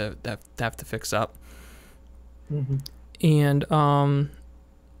you have to fix up. Mm-hmm. And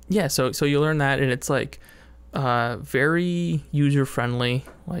yeah, so you learn that, and it's like very user friendly,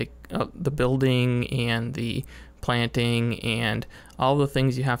 like the building and the planting and all the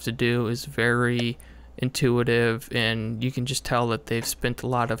things you have to do is very intuitive, and you can just tell that they've spent a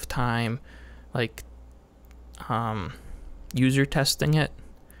lot of time like user testing it.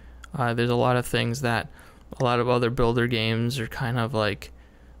 There's a lot of things that a lot of other builder games are kind of like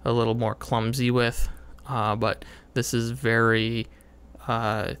a little more clumsy with, but this is very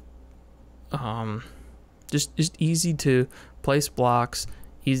just easy to place blocks,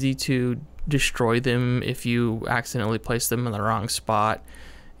 easy to destroy them if you accidentally place them in the wrong spot.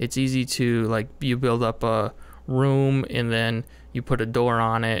 It's easy to, like, you build up a room and then you put a door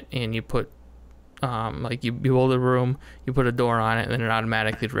on it, and you put like you build a room, you put a door on it, and then it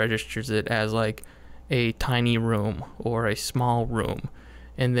automatically registers it as like a tiny room or a small room.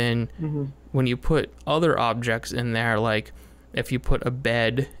 And then when you put other objects in there, like if you put a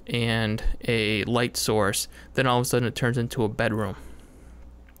bed and a light source, then all of a sudden it turns into a bedroom.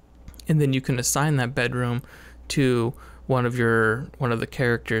 And then you can assign that bedroom to one of the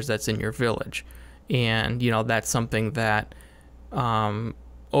characters that's in your village. And, you know, that's something that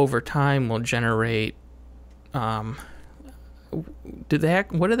over time will generate what do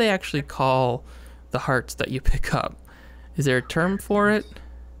they actually call the hearts that you pick up? Is there a term for it?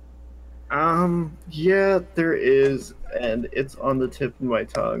 Yeah, there is, and it's on the tip of my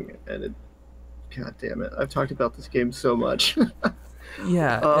tongue, and god damn it, I've talked about this game so much.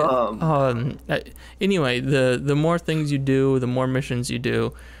 Yeah. Anyway, the more things you do, the more missions you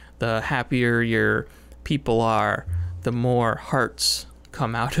do, the happier your people are, the more hearts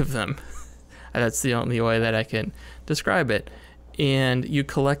come out of them. That's the only way that I can describe it. And you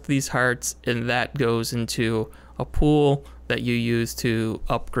collect these hearts, and that goes into a pool that you use to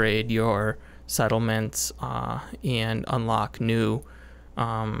upgrade your settlements and unlock new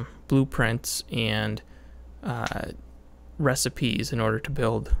blueprints and recipes in order to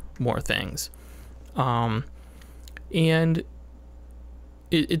build more things. And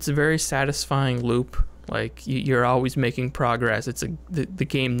it's a very satisfying loop. Like, you're always making progress. The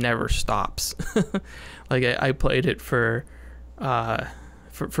game never stops. Like, I played it for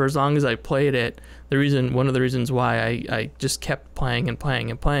as long as I played it. One of the reasons why I just kept playing and playing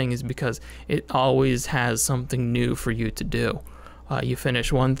and playing is because it always has something new for you to do. You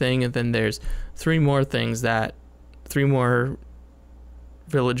finish one thing, and then there's three more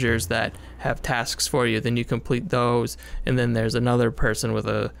villagers that have tasks for you. Then you complete those, and then there's another person with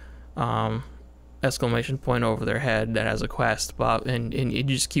a exclamation point over their head that has a quest, and you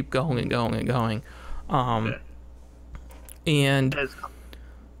just keep going and going and going. And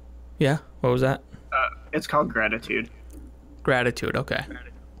yeah, what was that? It's called Gratitude. Gratitude, okay.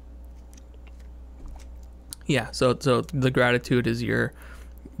 Yeah, so the Gratitude is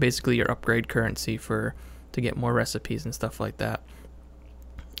basically your upgrade currency to get more recipes and stuff like that.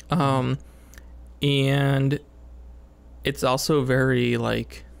 And it's also very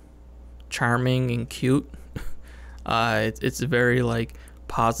like charming and cute. It's a very like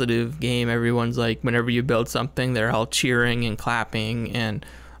positive game. Everyone's like, whenever you build something, they're all cheering and clapping, and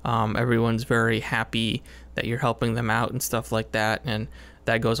everyone's very happy that you're helping them out and stuff like that. And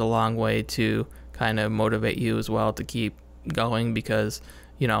that goes a long way to kind of motivate you as well to keep going, because,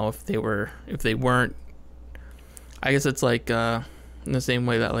 you know, if they weren't, I guess it's like in the same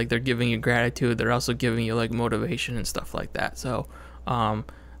way that like they're giving you gratitude, they're also giving you like motivation and stuff like that. So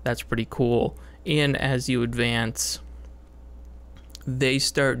that's pretty cool. And as you advance, they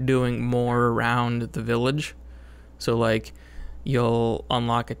start doing more around the village. So like you'll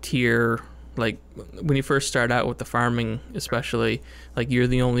unlock a tier, like when you first start out with the farming especially, like you're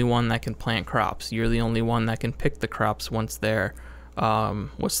the only one that can plant crops, you're the only one that can pick the crops once they've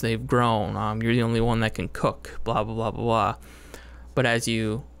grown, you're the only one that can cook, blah blah blah blah blah. But as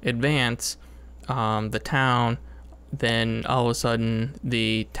you advance the town, then all of a sudden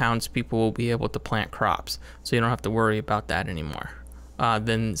the townspeople will be able to plant crops, so you don't have to worry about that anymore.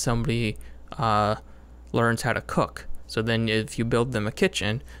 Then somebody learns how to cook, so then if you build them a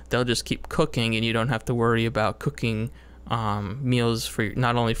kitchen, they'll just keep cooking, and you don't have to worry about cooking meals for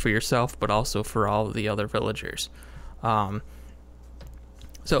not only for yourself but also for all of the other villagers. So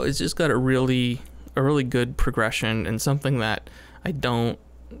it's just got a really good progression, and something that I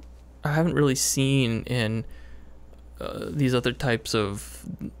haven't really seen in these other types of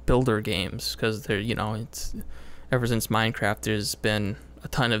builder games, because they're, it's ever since Minecraft there's been a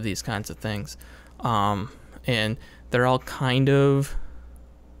ton of these kinds of things, and they're all kind of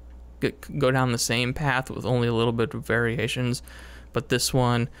go down the same path with only a little bit of variations. But this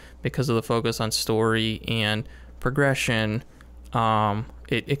one, because of the focus on story and progression,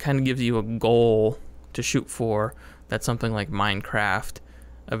 it kind of gives you a goal to shoot for. That's something like Minecraft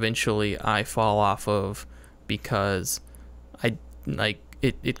eventually I fall off of, because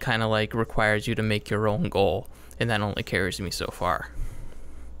it kind of like requires you to make your own goal, and that only carries me so far.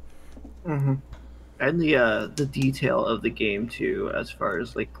 Mm-hmm. And the detail of the game too, as far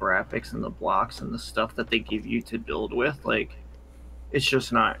as like graphics and the blocks and the stuff that they give you to build with, like it's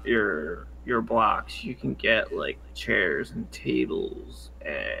just not your blocks. You can get like chairs and tables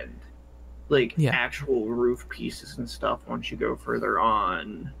and like actual roof pieces and stuff once you go further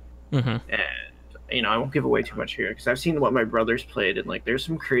on. Mm-hmm. And I won't give away too much here, because I've seen what my brothers played, and like there's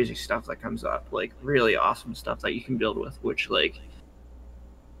some crazy stuff that comes up, like really awesome stuff that you can build with, which like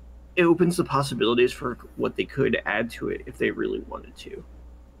it opens the possibilities for what they could add to it if they really wanted to.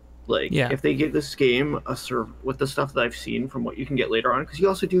 Like if they give this game with the stuff that I've seen from what you can get later on, because you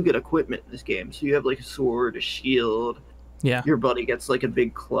also do get equipment in this game. So you have like a sword, a shield. Yeah. Your buddy gets like a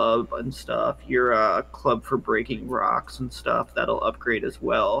big club and stuff. Your club for breaking rocks and stuff that'll upgrade as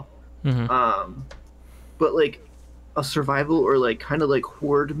well. Mm-hmm. But like a survival or like kind of like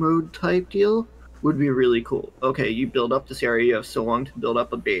horde mode type deal would be really cool. Okay, you build up this area, you have so long to build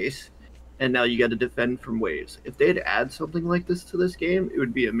up a base, and now you got to defend from waves. If they'd add something like this to this game, it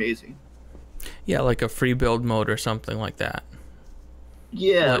would be amazing. Yeah, like a free build mode or something like that.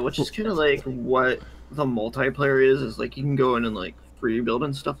 Yeah, which is kind of like what the multiplayer is like you can go in and like free build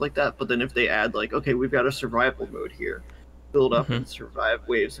and stuff like that, but then if they add like, okay, we've got a survival mode here, build up and survive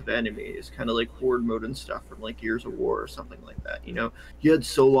waves of enemies, kind of like horde mode and stuff from like Gears of War or something like that. You had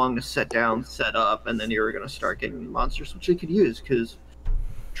so long to set up, and then you were going to start getting monsters, which you could use, because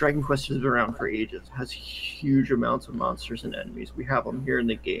Dragon Quest has been around for ages, it has huge amounts of monsters and enemies. We have them here in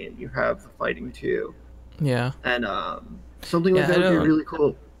the game. You have the fighting too. Yeah. And something like that would be really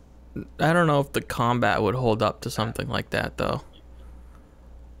cool. I don't know if the combat would hold up to something like that, though.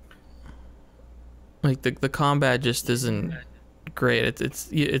 Like the combat just isn't great.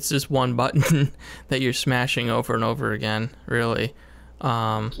 It's just one button that you're smashing over and over again, really.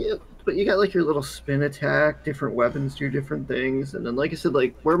 Yeah, but you got like your little spin attack, different weapons do different things, and then like I said,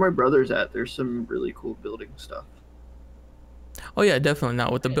 like where my brother's at, there's some really cool building stuff. Oh yeah, definitely.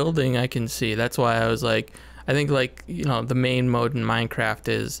 Not with the building, I can see. That's why I was like, I think like the main mode in Minecraft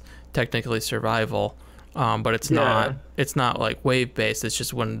is technically survival. But it's not like wave based. It's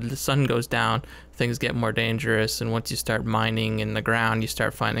just when the sun goes down, things get more dangerous, and once you start mining in the ground, you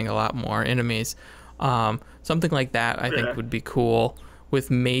start finding a lot more enemies. Something like that I think would be cool,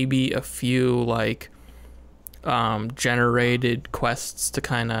 with maybe a few like generated quests to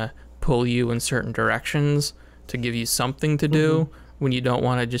kind of pull you in certain directions, to give you something to do when you don't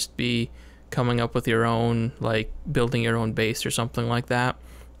want to just be coming up with your own, like building your own base or something like that.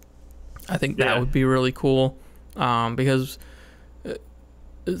 I think that would be really cool, because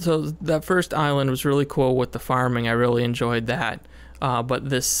so that first island was really cool with the farming. I really enjoyed that, but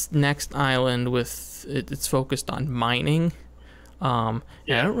this next island it's focused on mining. And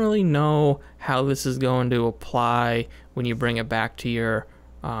I don't really know how this is going to apply when you bring it back to your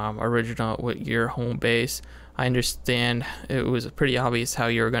your home base. I understand it was pretty obvious how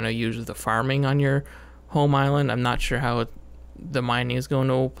you're going to use the farming on your home island. I'm not sure how the mining is going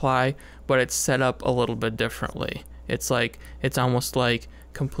to apply, but it's set up a little bit differently. It's almost like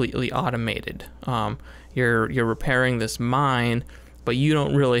completely automated. You're repairing this mine, but you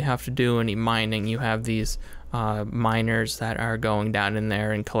don't really have to do any mining. You have these miners that are going down in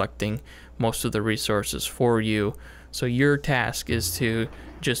there and collecting most of the resources for you. So your task is to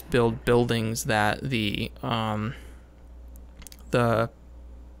just build buildings that the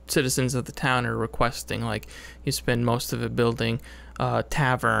citizens of the town are requesting. Like, you spend most of it building a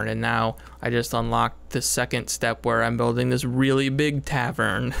tavern, and now I just unlocked the second step where I'm building this really big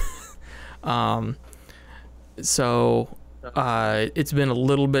tavern. So it's been a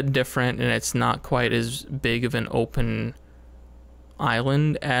little bit different, and it's not quite as big of an open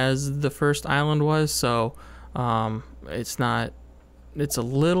island as the first island was. So it's a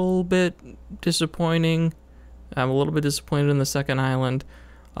little bit disappointing. I'm a little bit disappointed in the second island,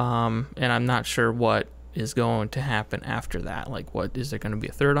 and I'm not sure what is going to happen after that. Like, what is there going to be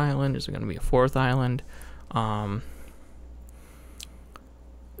a third island? Is there going to be a fourth island? I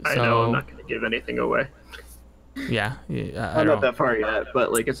know I'm not going to give anything away. Yeah, I'm not that far yet,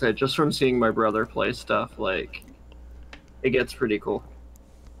 but like I said, just from seeing my brother play stuff, like, it gets pretty cool.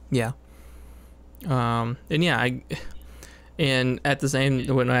 Yeah. And yeah, and at the same,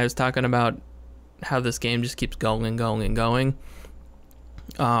 when I was talking about how this game just keeps going and going and going,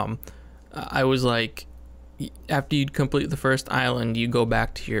 I was like, after you complete the first island, you go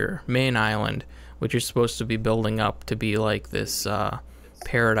back to your main island, which you're supposed to be building up to be like this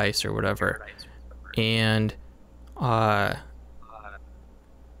paradise or whatever. And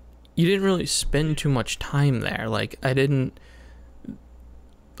you didn't really spend too much time there. Like, I didn't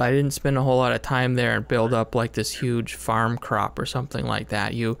spend a whole lot of time there and build up like this huge farm crop or something like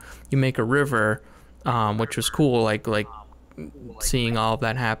that. You make a river, which was cool, like seeing all of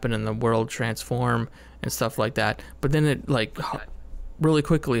that happen and the world transform and stuff like that. But then it like really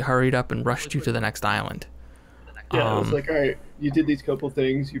quickly hurried up and rushed you to the next island. Yeah, it was like, all right, you did these couple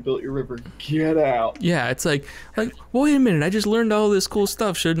things, you built your river, get out. Yeah, it's like, well, wait a minute, I just learned all this cool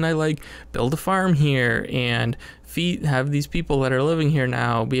stuff. Shouldn't I like build a farm here and have these people that are living here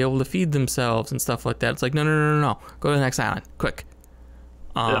now be able to feed themselves and stuff like that? It's like, no, go to the next island, quick.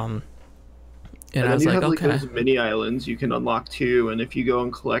 And I was like, okay. Those mini islands you can unlock too, and if you go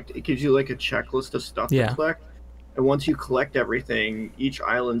and collect, it gives you like a checklist of stuff to collect. And once you collect everything, each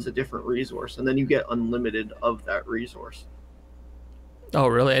island's a different resource, and then you get unlimited of that resource. Oh,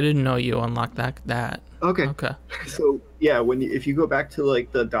 really? I didn't know you unlocked that. Okay. So yeah, if you go back to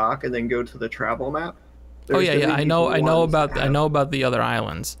like the dock and then go to the travel map. Oh yeah. I know about the other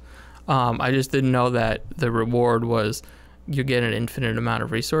islands. I just didn't know that the reward was you get an infinite amount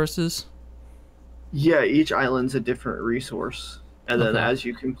of resources. Yeah, each island's a different resource. And then as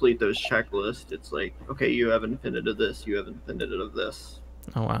you complete those checklists, it's like, okay, you have infinite of this, you have infinite of this.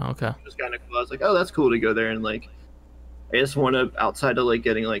 Oh, wow, okay. Just kind of cool. I was like, oh, that's cool to go there. And like, I just want to, outside of like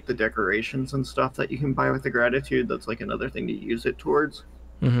getting like the decorations and stuff that you can buy with the gratitude, that's like another thing to use it towards.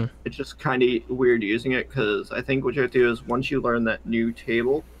 Mm-hmm. It's just kind of weird using it, because I think what you have to do is once you learn that new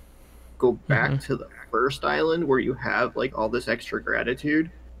table, go back to the first island where you have like all this extra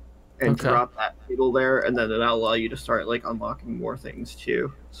gratitude, and drop that table there, and then it'll allow you to start like unlocking more things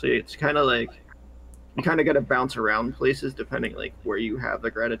too. So it's kind of like you kind of got to bounce around places depending like where you have the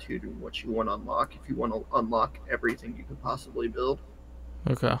gratitude and what you want to unlock. If you want to unlock everything you could possibly build.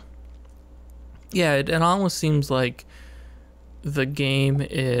 Okay. Yeah, it almost seems like the game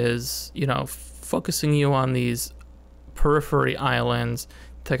is, focusing you on these periphery islands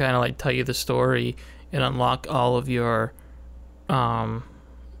to kind of like tell you the story and unlock all of your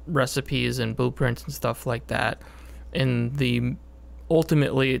recipes and blueprints and stuff like that, and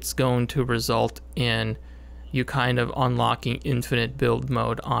ultimately it's going to result in you kind of unlocking infinite build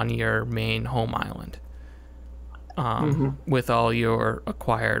mode on your main home island, with all your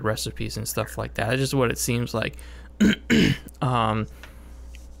acquired recipes and stuff like that. That's just what it seems like. It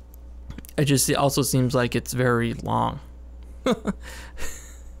also seems like it's very long.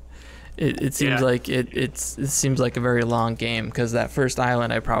 It seems like it seems like a very long game, because that first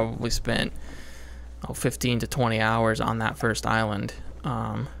island I probably spent 15 to 20 hours on that first island.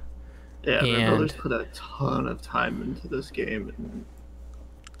 My brothers put a ton of time into this game.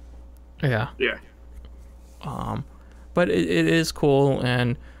 But it is cool,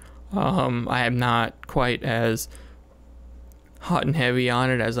 and I am not quite as hot and heavy on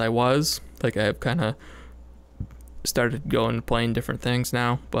it as I was. Like, I've kind of started going and playing different things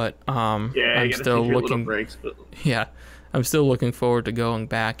now, but I'm still looking breaks, but... I'm still looking forward to going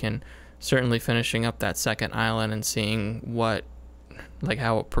back and certainly finishing up that second island and seeing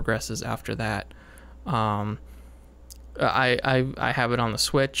how it progresses after that. I have it on the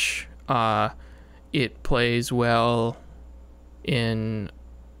Switch. It plays well in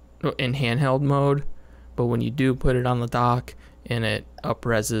handheld mode, but when you do put it on the dock and it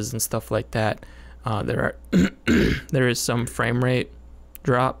up-reses and stuff like that, there is some frame rate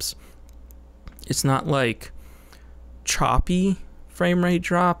drops, it's not like choppy frame rate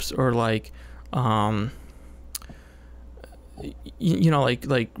drops or like you know,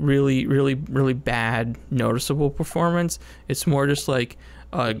 like really bad noticeable performance. It's more just like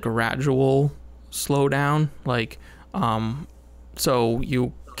a gradual slowdown, like so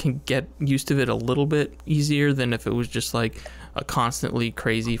you can get used to it a little bit easier than if it was just like a constantly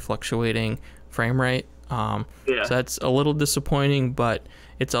crazy fluctuating frame rate. So that's a little disappointing, but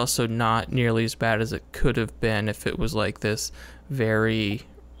it's also not nearly as bad as it could have been if it was like this very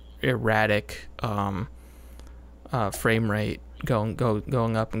erratic frame rate going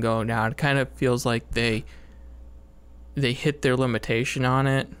up and going down. It kind of feels like they hit their limitation on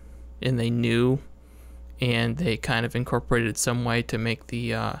it, and they knew, and they kind of incorporated some way to make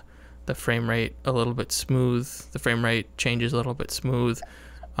the frame rate a little bit smooth. The frame rate changes a little bit smooth,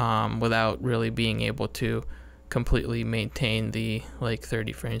 without really being able to completely maintain the like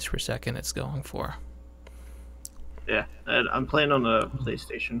 30 frames per second it's going for. Yeah, and I'm playing on a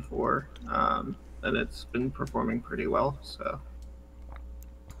PlayStation 4, and it's been performing pretty well. So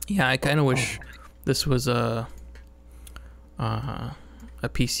yeah, I kind of wish this was a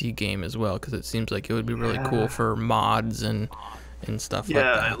PC game as well, because it seems like it would be really cool for mods and stuff like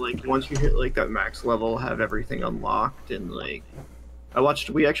that. Yeah, like once you hit like that max level, have everything unlocked, and like I watched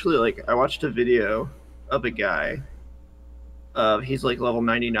a video of a guy. He's like level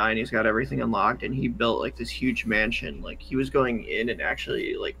 99. He's got everything unlocked, and he built like this huge mansion. Like he was going in and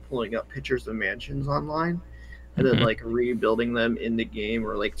actually like pulling up pictures of mansions online, and then like rebuilding them in the game,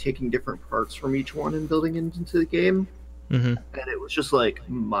 or like taking different parts from each one and building it into the game. And it was just like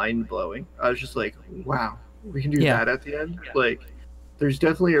mind blowing. I was just like, wow, we can do that at the end. Like, there's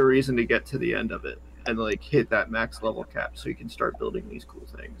definitely a reason to get to the end of it and like hit that max level cap so you can start building these cool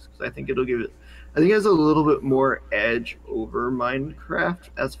things. Because I think it'll give it. I think it has a little bit more edge over Minecraft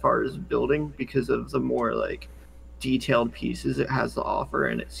as far as building, because of the more like detailed pieces it has to offer,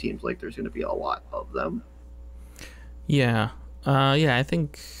 and it seems like there's going to be a lot of them. Yeah, I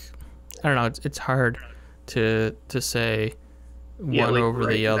think, I don't know. It's hard to say one like over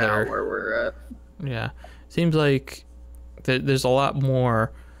the other. Where we're at. Yeah, seems like there's a lot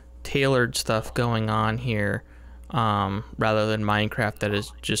more tailored stuff going on here, rather than Minecraft that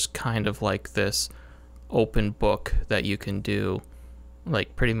is just kind of like this open book that you can do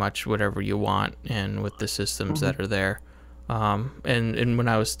like pretty much whatever you want, and with the systems that are there. And when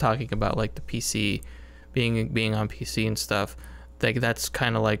I was talking about like the PC being on PC and stuff, like that's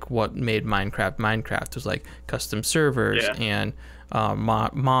kind of like what made Minecraft was like custom servers and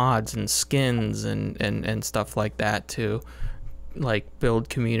mods and skins and stuff like that to like build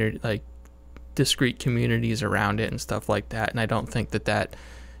community, like discrete communities around it and stuff like that. And I don't think that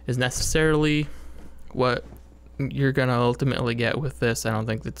is necessarily what you're gonna ultimately get with this. I don't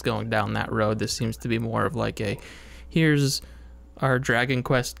think that's going down that road. This seems to be more of like a, here's our Dragon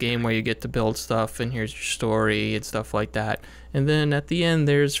Quest game where you get to build stuff, and here's your story and stuff like that. And then at the end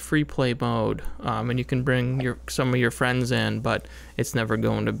there's free play mode, and you can bring some of your friends in, but it's never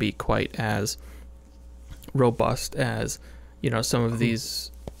going to be quite as robust as, you know, some of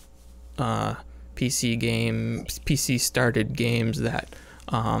these PC started games that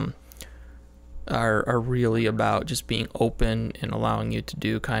are really about just being open and allowing you to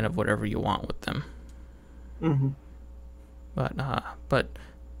do kind of whatever you want with them. But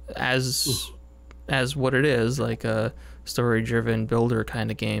as what it is, like a story-driven builder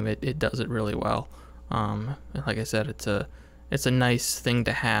kind of game, it does it really well. And like I said, it's a nice thing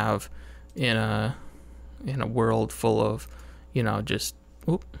to have in a world full of, you know, just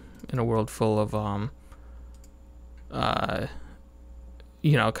in a world full of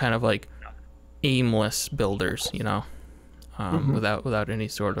you know, kind of like aimless builders, you know, without any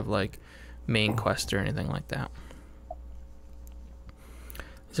sort of like main quest or anything like that.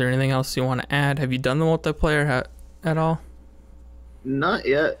 Is there anything else you want to add? Have you done the multiplayer at all? Not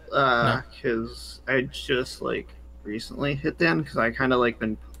yet, No. because I just like recently hit the end, because I kind of like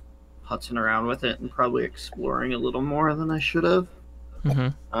been putzing around with it and probably exploring a little more than I should have.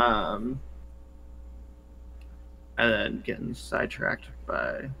 And then getting sidetracked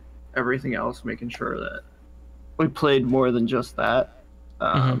by everything else, making sure that we played more than just that.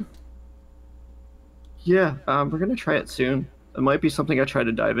 Yeah, we're gonna try it soon. It might be something I try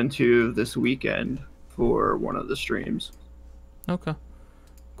to dive into this weekend for one of the streams. Okay,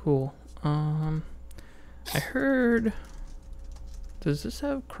 cool. I heard, does this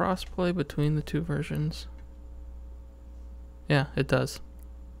have crossplay between the two versions? Yeah, it does.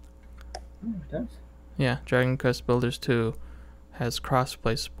 Oh, it does? Yeah, Dragon Quest Builders 2 has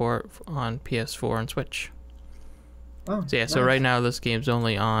crossplay support on PS4 and Switch. Oh, So yeah, so nice. right now this game's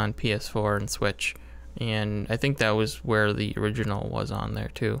only on PS4 and Switch, and I think that was where the original was on there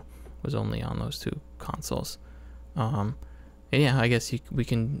too. Was only on those two consoles. And yeah, I guess you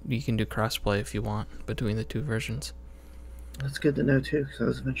can do crossplay if you want between the two versions. That's good to know too, because I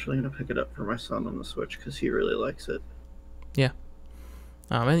was eventually going to pick it up for my son on the Switch because he really likes it. Yeah.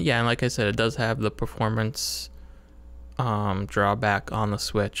 And yeah, and like I said, it does have the performance drawback on the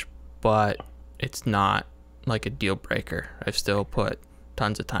Switch, but it's not like a deal breaker. I've still put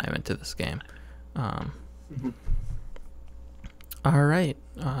tons of time into this game. All right,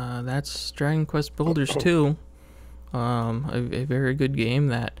 that's Dragon Quest Builders 2. A very good game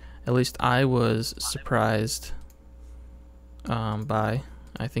that at least I was surprised by.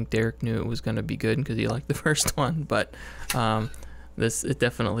 I think Derek knew it was going to be good because he liked the first one, but it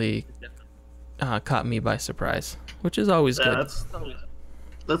definitely caught me by surprise, which is always good.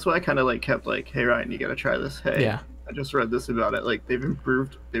 That's why I kind of like kept like, hey Ryan, you gotta try this. Hey, Yeah. I just read this about it. Like they've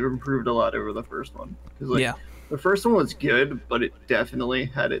improved a lot over the first one. 'Cause, like, Yeah. the first one was good, but it definitely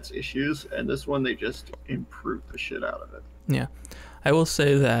had its issues, and this one they just improved the shit out of it. Yeah, I will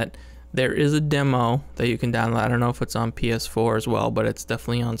say that there is a demo that you can download. I don't know if it's on PS4 as well, but it's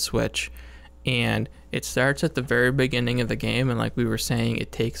definitely on Switch. And it starts at the very beginning of the game, and like we were saying,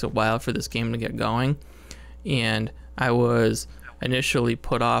 it takes a while for this game to get going. And I was initially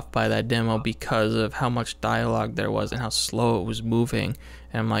put off by that demo because of how much dialogue there was and how slow it was moving.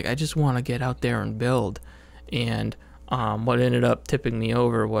 And I'm like, I just want to get out there and build. And what ended up tipping me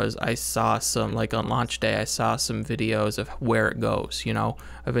over was I saw some, like on launch day, I saw some videos of where it goes, you know,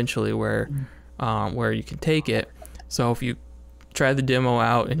 eventually where you can take it. So if you try the demo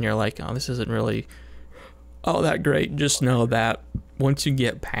out and you're like, oh, this isn't really all that great, just know that once you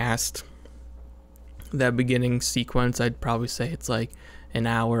get past that beginning sequence, I'd probably say it's like an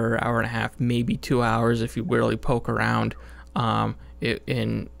hour and a half, maybe 2 hours if you really poke around.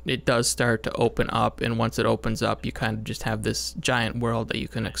 It does start to open up, and once it opens up, you kind of just have this giant world that you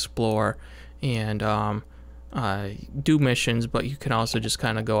can explore and do missions, but you can also just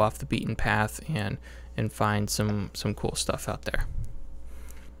kind of go off the beaten path and find some cool stuff out there.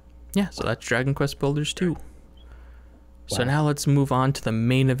 Yeah, so that's Dragon Quest Builders 2. So now let's move on to the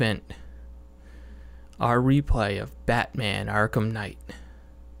main event. Our replay of Batman Arkham Knight.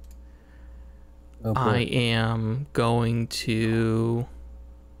 Oh, I am going to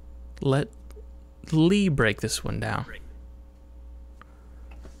let Lee break this one down.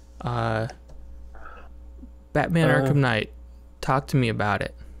 Batman Arkham Knight. Talk to me about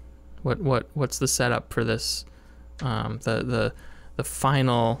it. What's the setup for this? The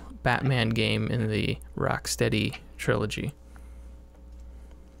final Batman game in the Rocksteady trilogy.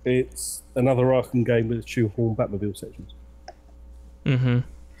 It's another Arkham game with shoehorn Batmobile sections. Mm-hmm.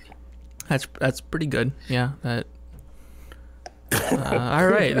 That's pretty good. Yeah. That. All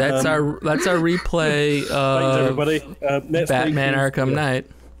right. That's our replay of Thanks, everybody. Batman Arkham Knight.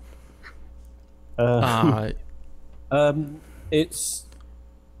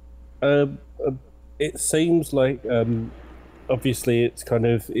 It seems like obviously it's kind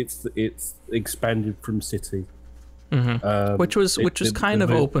of it's expanded from City. Mm-hmm. Which was kind of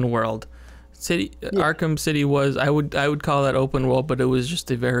open world. Arkham City was I would call that open world, but it was just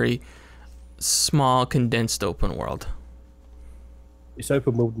a very small, condensed open world. It's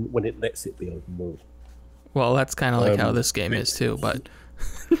open world when it lets it be open world. Well, that's kind of like how this game is too, but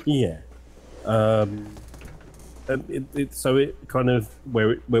yeah. So it kind of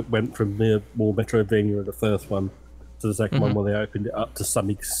where it went from the more Metroidvania of the first one to the second one, where they opened it up to some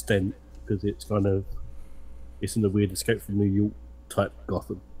extent because it's kind of in a weird Escape from New York type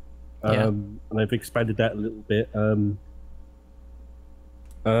Gotham. And they've expanded that a little bit. And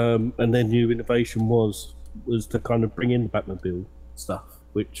their new innovation was to kind of bring in the Batmobile stuff,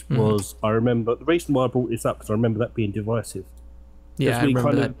 which was, I remember, the reason why I brought this up, because I remember that being divisive. Yeah, I we remember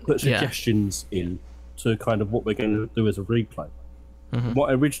kind that. of put suggestions in to kind of what we're going to do as a replay. What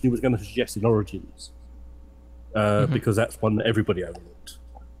I originally was going to suggest in Origins, because that's one that everybody overlooked.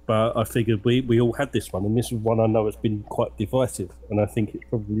 But I figured we all had this one, and this is one I know has been quite divisive, and I think it's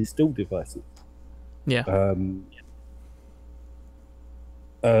probably still divisive. Yeah.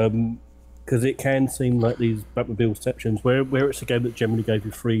 Because it can seem like these Batmobile sections, where it's a game that generally gave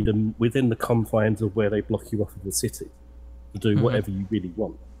you freedom within the confines of where they block you off of the city to do whatever you really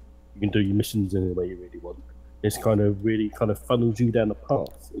want. You can do your missions in the way you really want. It's kind of really kind of funnels you down a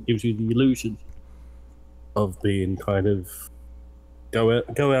path. It gives you the illusion of being kind of go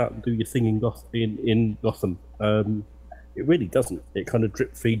out and do your thing in Gotham. It really doesn't. It kind of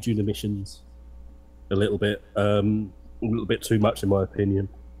drip feeds you the missions a little bit too much in my opinion.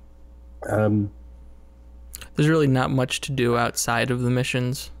 There's really not much to do outside of the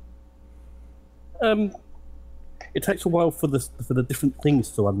missions. It takes a while for the different things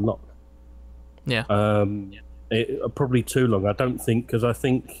to unlock. Yeah. Probably too long. I don't think, because I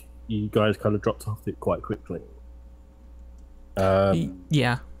think you guys kind of dropped off it quite quickly.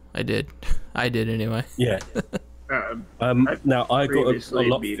 Yeah, I did. I did anyway. Yeah. Now I got a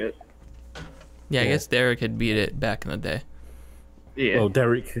lot. Beat it. Yeah, I guess Derek had beat it back in the day. Yeah. Well,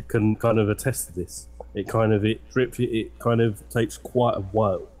 Derek can kind of attest to this. It kind of takes quite a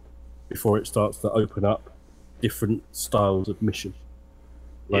while before it starts to open up different styles of mission.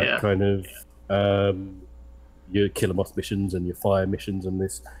 Like kind of your killer moth missions and your fire missions and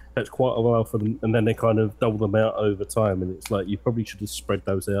this. That's quite a while for them, and then they kind of double them out over time, and it's like you probably should have spread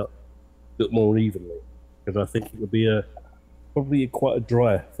those out a bit more evenly, because I think it would be probably quite a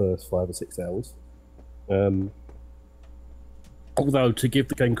dry first 5 or 6 hours. Although, to give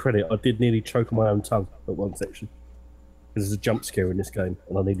the game credit, I did nearly choke on my own tongue at one section, because there's a jump scare in this game,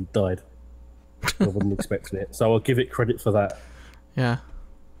 and I nearly died. I wasn't expecting it, so I'll give it credit for that. Yeah.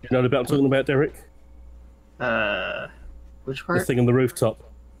 You know what I'm talking about, Derek? Which part? The thing on the rooftop.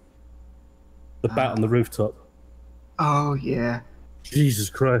 The bat on the rooftop. Oh, yeah.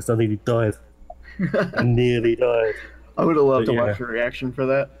 Jesus Christ, I nearly died. I nearly died. I would have loved to watch your reaction for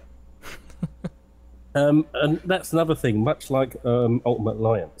that. And that's another thing, much like Ultimate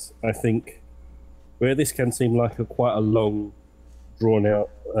Alliance, I think, where this can seem like quite a long, drawn-out,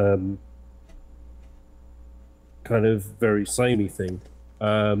 kind of very samey thing,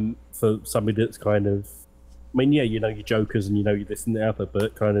 for somebody that's kind of... I mean, yeah, you know your Jokers and you know your this and the other,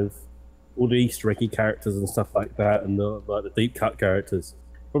 but kind of all the Easter eggy characters and stuff like that, and the deep cut characters,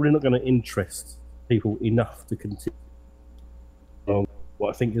 probably not going to interest people enough to continue on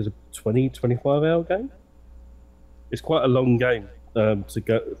what I think is a 20-25 hour game. It's quite a long game to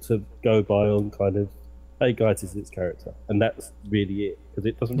go by on kind of, hey guys, this is its character, and that's really it, because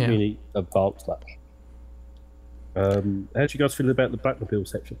it doesn't really advance much. How do you guys feel about the Batmobile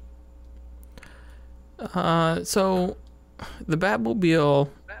section? So the Batmobile,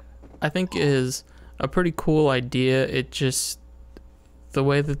 I think, is a pretty cool idea. It just, the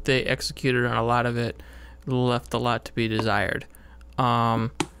way that they executed on a lot of it left a lot to be desired. I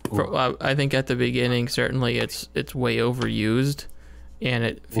think at the beginning, certainly it's way overused, and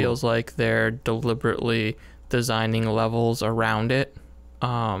it feels like they're deliberately designing levels around it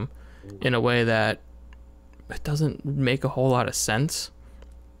in a way that it doesn't make a whole lot of sense.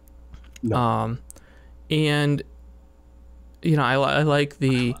 No. And you know, I like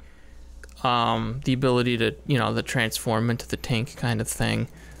the ability to, you know, the transform into the tank kind of thing.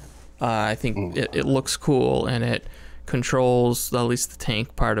 I think it looks cool, and it controls, at least the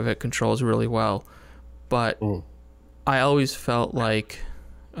tank part of it controls really well. But I always felt like,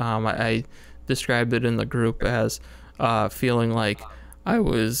 I described it in the group as feeling like I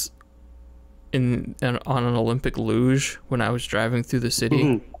was on an Olympic luge when I was driving through the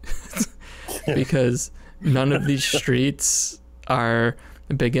city. Because none of these streets are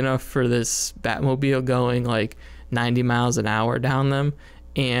big enough for this Batmobile going like 90 miles an hour down them,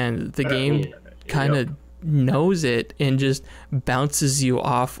 and the game kind of knows it and just bounces you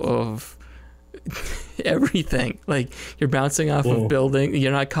off of everything. Like, you're bouncing off of buildings,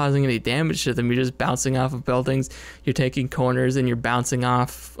 you're not causing any damage to them, you're just bouncing off of buildings, you're taking corners and you're bouncing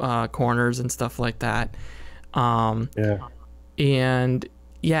off corners and stuff like that. And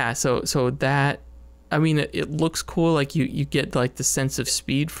yeah, so that, I mean, it looks cool, like you get like the sense of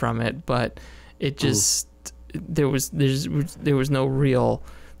speed from it, but it just there's no real,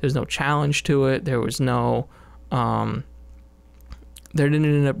 there's no challenge to it. There was no there didn't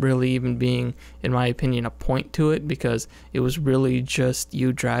end up really even being, in my opinion, a point to it, because it was really just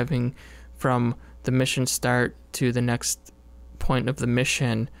you driving from the mission start to the next point of the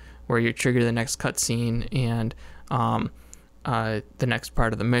mission where you trigger the next cutscene and the next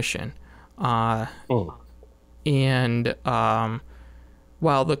part of the mission. And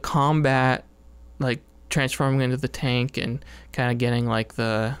while the combat, like transforming into the tank and kind of getting like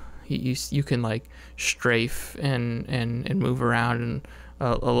you can like strafe and move around and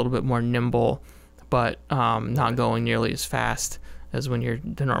a little bit more nimble, but not going nearly as fast as when you're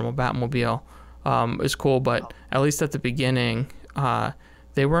the normal Batmobile, is cool. But at least at the beginning,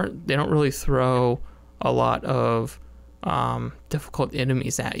 they don't really throw a lot of difficult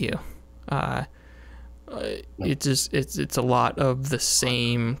enemies at you. It's a lot of the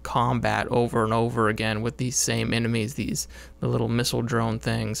same combat over and over again with these same enemies, the little missile drone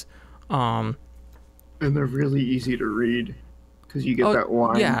things. And they're really easy to read because you get that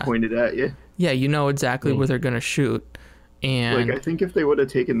line pointed at you. Yeah, you know exactly where they're gonna shoot, And Like, I think if they would have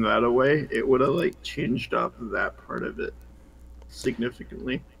taken that away, it would have like changed up that part of it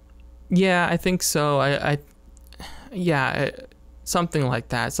significantly. yeah, I think so. Something like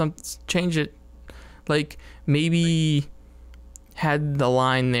that. Change it, like maybe had the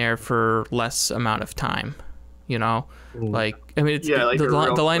line there for less amount of time, you know? Like, I mean, Like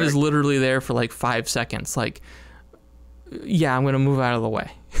the line is literally there for like 5 seconds. Like, yeah, I'm gonna move out of the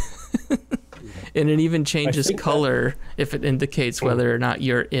way. And it even changes color if it indicates whether or not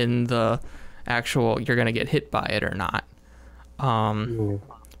you're in the you're gonna get hit by it or not.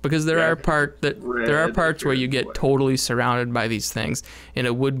 Because there are parts where you get totally surrounded by these things, and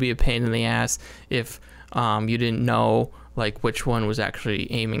it would be a pain in the ass if you didn't know like which one was actually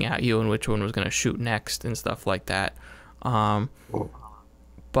aiming at you and which one was gonna shoot next and stuff like that. But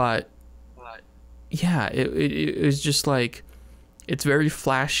yeah, it was just like, it's very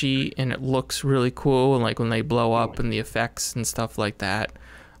flashy and it looks really cool, and like when they blow up and the effects and stuff like that.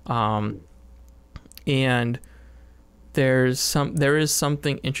 And there is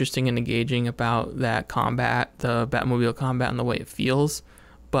something interesting and engaging about that combat, the Batmobile combat, and the way it feels,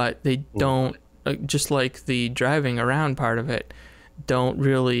 but they don't, just like the driving around part of it, don't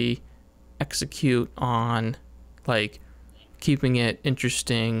really execute on like keeping it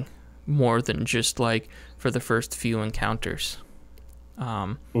interesting more than just like for the first few encounters.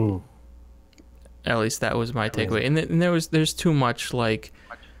 At least that was my takeaway. And there's too much like,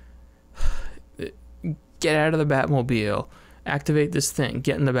 get out of the Batmobile, activate this thing,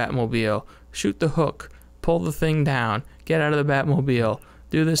 get in the Batmobile, shoot the hook, pull the thing down, get out of the Batmobile,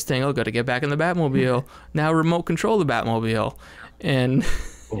 do this thing, oh, gotta get back in the Batmobile, now remote control the Batmobile. And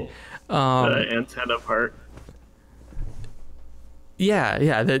the antenna part.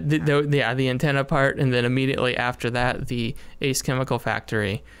 Yeah, the antenna part, and then immediately after that, the Ace Chemical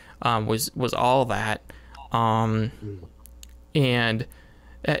Factory was all that. And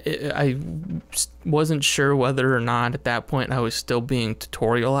I wasn't sure whether or not at that point I was still being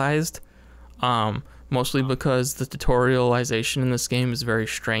tutorialized, mostly because the tutorialization in this game is very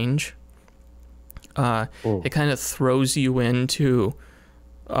strange. It kind of throws you into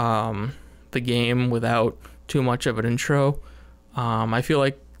the game without too much of an intro. I feel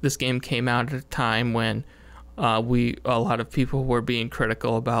like this game came out at a time when a lot of people were being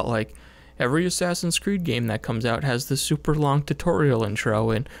critical about like, every Assassin's Creed game that comes out has this super long tutorial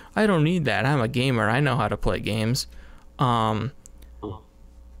intro, and I don't need that. I'm a gamer. I know how to play games. But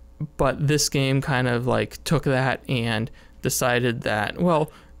this game kind of like took that and decided that,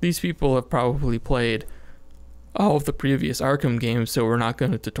 well, these people have probably played all of the previous Arkham games, so we're not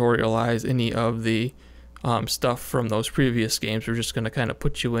going to tutorialize any of the stuff from those previous games. We're just going to kind of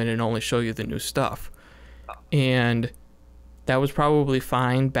put you in and only show you the new stuff. And that was probably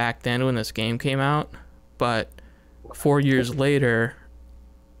fine back then when this game came out, but 4 years later,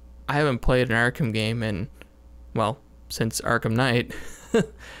 I haven't played an Arkham game in, well, since Arkham Knight.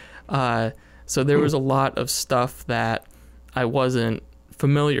 So there was a lot of stuff that I wasn't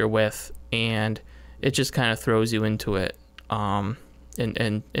familiar with, and it just kind of throws you into it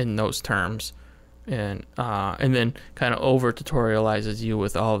in those terms. And then kind of over tutorializes you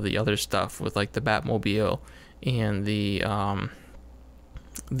with all of the other stuff, with like the Batmobile and the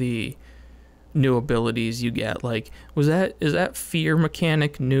new abilities you get. Like, is that fear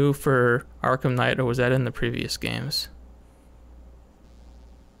mechanic new for Arkham Knight, or was that in the previous games?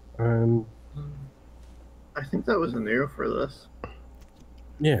 I think that was new for this.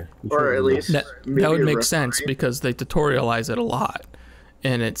 Yeah. Or at least that would make sense, because they tutorialize it a lot,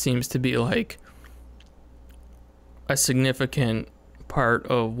 and it seems to be like a significant part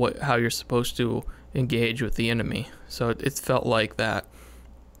of how you're supposed to engage with the enemy. So it felt like that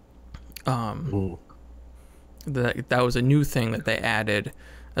that was a new thing that they added,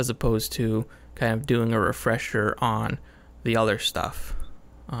 as opposed to kind of doing a refresher on the other stuff.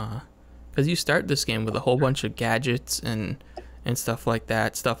 Because you start this game with a whole bunch of gadgets and stuff like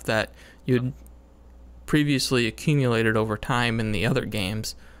that, stuff that you'd previously accumulated over time in the other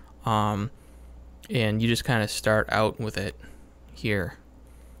games, and you just kind of start out with it here.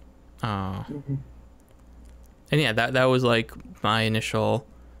 And yeah, that was like my initial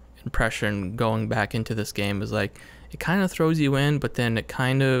impression going back into this game, was like, it kind of throws you in, but then it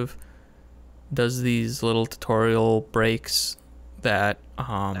kind of does these little tutorial breaks that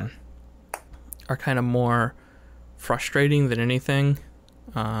are kind of more frustrating than anything,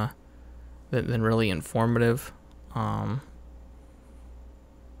 than really informative. Because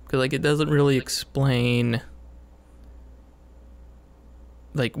like, it doesn't really explain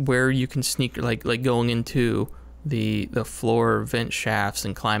like where you can sneak, like going into the floor vent shafts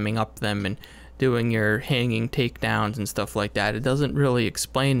and climbing up them and doing your hanging takedowns and stuff like that. It doesn't really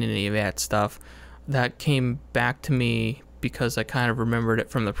explain any of that stuff. That came back to me because I kind of remembered it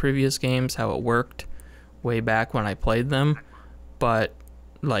from the previous games, how it worked way back when I played them. But,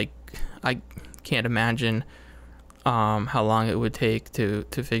 like, I can't imagine how long it would take to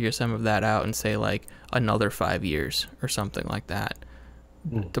figure some of that out and say, like, another 5 years or something like that.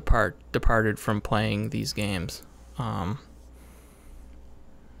 Departed from playing these games. And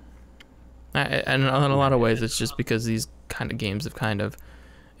in a lot of ways, it's just because these kind of games have kind of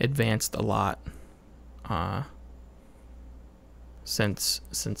advanced a lot since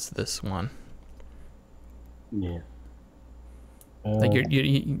this one. Yeah. Like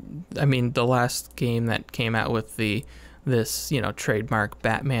I mean, the last game that came out with this trademark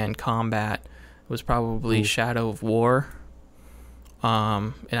Batman combat was probably Shadow of War.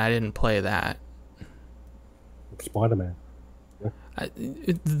 And I didn't play that. Spider-Man.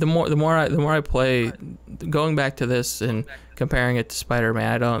 The more I play, going back to this and comparing it to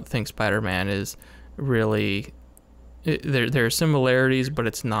Spider-Man, I don't think Spider-Man is really. There are similarities, but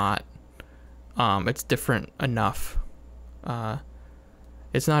it's not. It's different enough.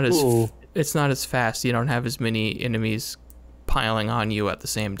 It's not as fast. You don't have as many enemies piling on you at the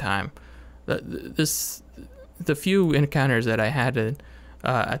same time. The few encounters that I had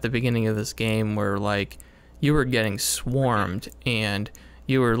at the beginning of this game were like, you were getting swarmed and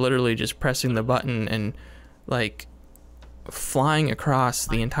you were literally just pressing the button and like flying across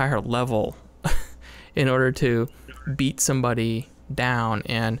the entire level in order to beat somebody down.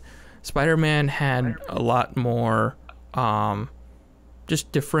 And Spider-Man had a lot more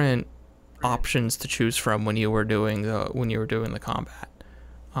just different options to choose from when you were doing the combat.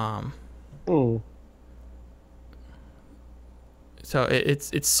 So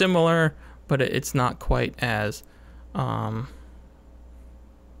it's similar, but it's not quite as not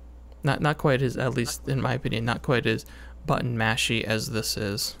quite as, at least in my opinion, not quite as button mashy as this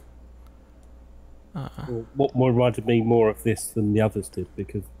is. What more reminded me more of this than the others did,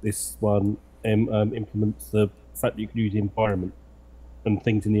 because this one implements the fact that you can use the environment and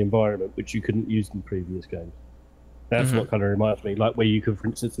things in the environment which you couldn't use in previous games. That's what kind of reminds me, like where you could, for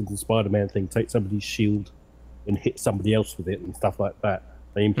instance, in the Spider-Man thing, take somebody's shield and hit somebody else with it and stuff like that.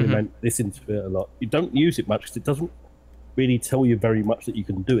 They implement this into it a lot. You don't use it much because it doesn't really tell you very much that you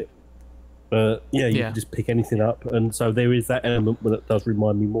can do it. But yeah, you can just pick anything up, and so there is that element that does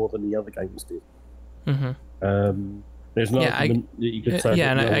remind me more than the other games did. There's no argument that you could say.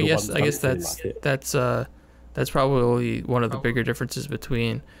 Yeah, and I guess that's probably one of the bigger differences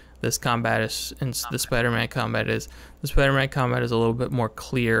between this combat and the Spider-Man combat. Is the Spider-Man combat is a little bit more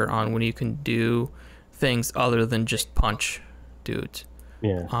clear on when you can do things other than just punch dudes.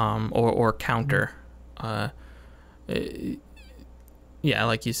 Or counter. Yeah,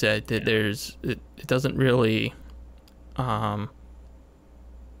 like you said, it doesn't really. The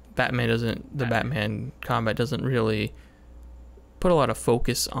Batman combat doesn't really put a lot of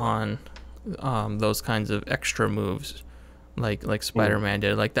focus on those kinds of extra moves like Spider-Man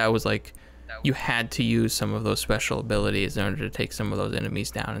did. Like that was like you had to use some of those special abilities in order to take some of those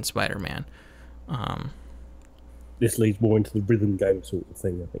enemies down in Spider-Man. This leads more into the rhythm game sort of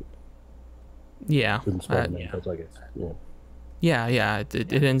thing, I think. Yeah. Spider-Man does, I guess. Yeah.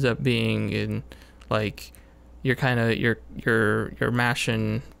 It ends up being in like you're kind of you're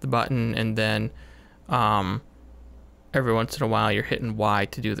mashing the button, and then every once in a while you're hitting Y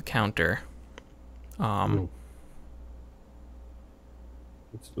to do the counter.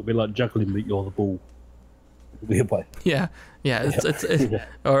 It's a bit like juggling, but you're the ball. Weird way. Yeah. It's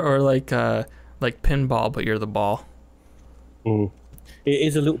or like pinball, but you're the ball. It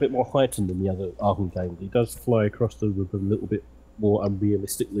is a little bit more heightened than the other Arkham games. He does fly across the river a little bit more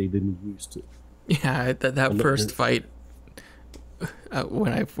unrealistically than he used to. Yeah, that first fight,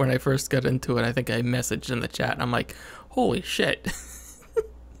 when I first got into it, I think I messaged in the chat, and I'm like, holy shit.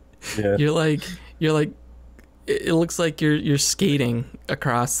 Yeah. You're like it looks like you're skating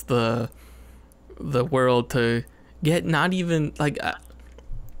across the world to get, not even like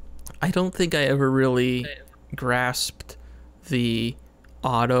I don't think I ever really grasped the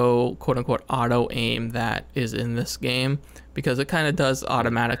quote unquote auto aim that is in this game, because it kind of does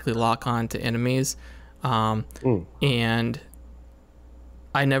automatically lock on to enemies, and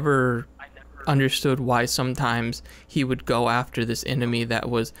I never understood why sometimes he would go after this enemy that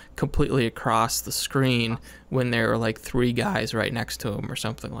was completely across the screen when there were like 3 guys right next to him or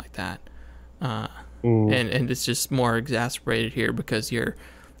something like that. And it's just more exasperated here because your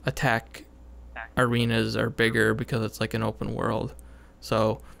attack arenas are bigger because it's like an open world.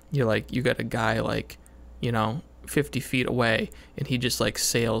 So you're like, you got a guy like, 50 feet away, and he just like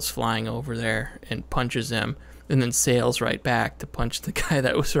sails flying over there and punches him, and then sails right back to punch the guy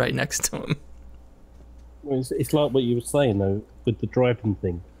that was right next to him. Well, it's like what you were saying though with the driving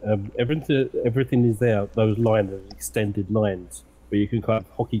thing. Everything is there. Those lines, those extended lines, where you can kind of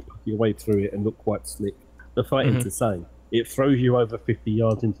hockey puck your way through it and look quite slick. The fighting's the same. It throws you over 50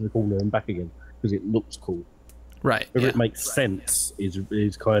 yards into the corner and back again because it looks cool. Right. Whether it makes sense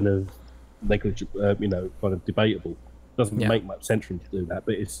is kind of negligible, kind of debatable. Doesn't make much sense for him to do that,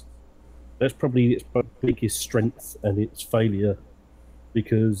 but that's probably its biggest strength and its failure,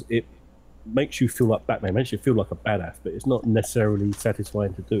 because it makes you feel like Batman, makes you feel like a badass, but it's not necessarily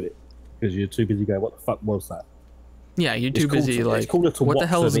satisfying to do it because you're too busy going, what the fuck was that? Yeah, you're too busy like, what the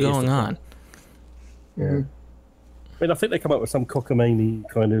hell is going on? Yeah. I mean, I think they come up with some cockamamie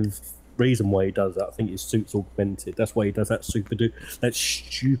kind of reason why he does that. I think his suit's augmented. That's why he does that that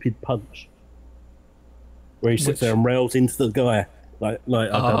stupid punch where he sits there and rails into the guy like I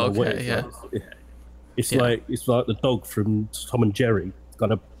don't know what it is. It's like the dog from Tom and Jerry.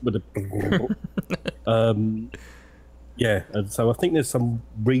 Kind of with a and so I think there's some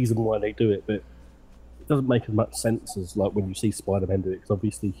reason why they do it, but it doesn't make as much sense as like when you see Spider-Man do it, because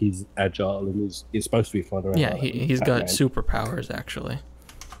obviously he's agile and he's supposed to be flying around. Yeah, he's got superpowers actually,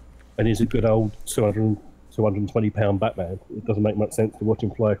 and he's a good old 220 pound Batman. It doesn't make much sense to watch him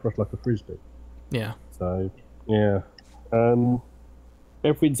fly across like a frisbee. Yeah. So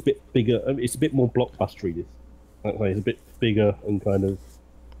everything's a bit bigger. It's a bit more blockbustery. This it's a bit bigger and kind of.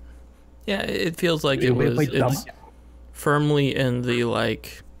 Yeah, it feels like it's firmly in the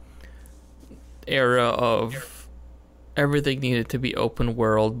like era of everything needed to be open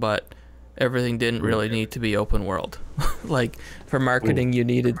world, but everything didn't really need to be open world. Like for marketing, you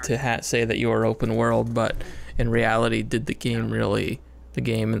needed to say that you were open world, but in reality, did the game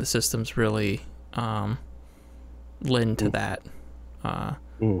and the systems really lend to that?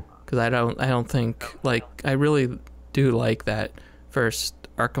 Because I don't think, like, I really do like that first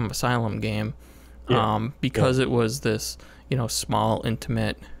Arkham Asylum game, because it was this, small,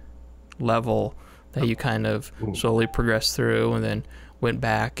 intimate level that you kind of slowly progressed through and then went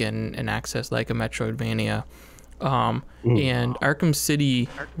back and accessed like a Metroidvania. And Arkham City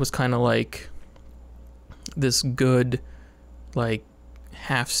was kind of like this good, like,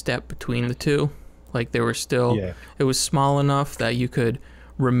 half step between the two. Like, they were still, it was small enough that you could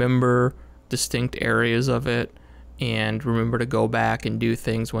remember distinct areas of it and remember to go back and do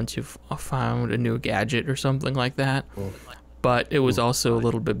things once you've found a new gadget or something like that. But it was also a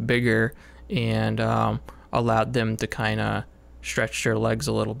little bit bigger and allowed them to kind of stretch their legs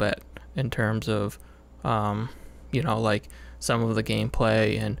a little bit in terms of, like some of the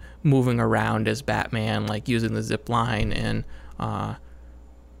gameplay and moving around as Batman, like using the zip line and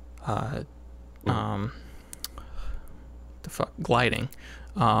gliding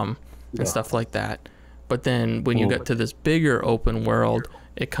and stuff like that. But then when you got to this bigger open world,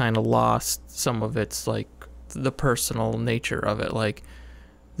 it kind of lost some of its like the personal nature of it. Like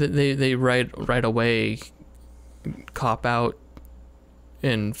they right away cop out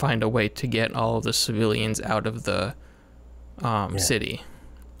and find a way to get all of the civilians out of the city.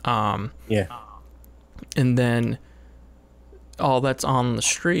 And then all that's on the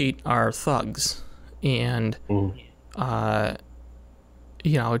street are thugs, and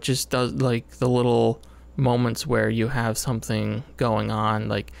it just does, like, the little moments where you have something going on,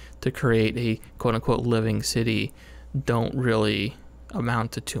 like to create a quote-unquote living city, don't really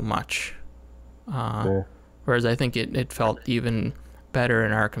amount to too much. Whereas I think it felt even better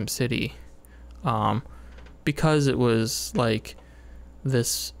in Arkham City, because it was like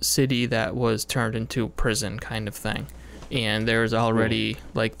this city that was turned into a prison kind of thing. And there's already,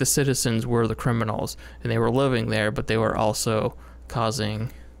 like, the citizens were the criminals, and they were living there, but they were also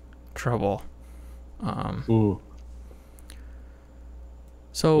causing trouble.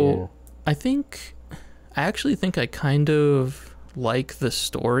 So I actually think I kind of like the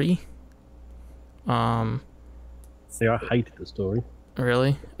story. See, I hated the story.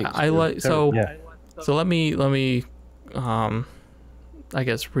 Really? I like, so let me I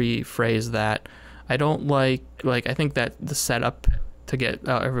guess rephrase that. I don't like I think that the setup to get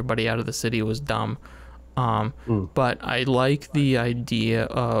everybody out of the city was dumb. But I like the idea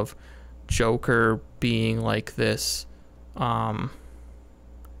of Joker being like this the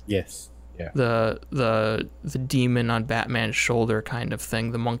demon on Batman's shoulder kind of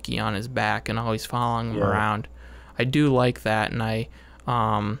thing, the monkey on his back and always following him around. I do like that, and I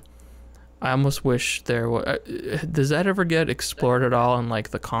almost wish there was. Does that ever get explored at all in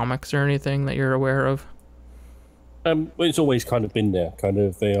like the comics or anything that you're aware of? Well, it's always kind of been there. Kind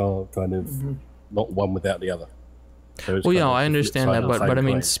of, they are kind of not one without the other. So it's Well, yeah, kind of I the flip understand side that, of the but same I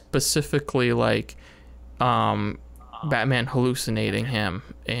mean coin. specifically like Batman hallucinating him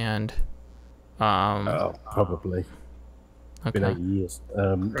and Oh, probably. It's been okay. 80 years.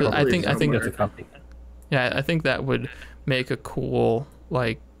 'Cause I think there's a couple. yeah, I think that would make a cool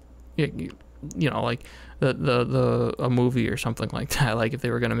like you know like the a movie or something like that. Like if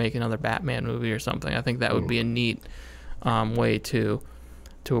they were going to make another Batman movie or something, I think that would be a neat way to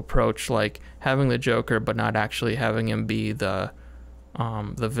approach like having the Joker but not actually having him be the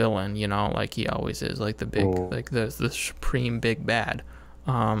villain, you know, like he always is, like the big like the supreme big bad.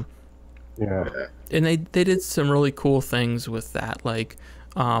 Yeah. And they did some really cool things with that, like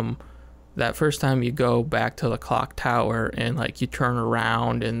that first time you go back to the clock tower and like you turn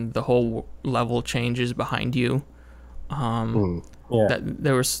around and the whole level changes behind you. Yeah. That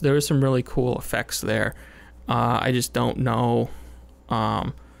there was some really cool effects there. I just don't know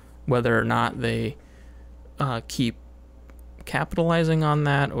whether or not they keep capitalizing on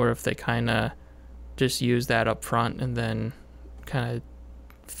that, or if they kind of just use that up front and then kind of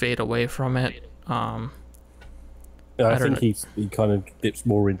fade away from it. Yeah, I think he kind of dips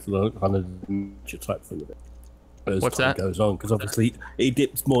more into the kind of nature type thing of it as What's time that? goes on, because obviously he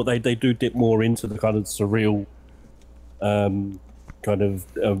dips more. They do dip more into the kind of surreal, kind of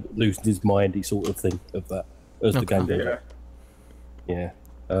losing his mindy sort of thing of that as the game goes on. Yeah.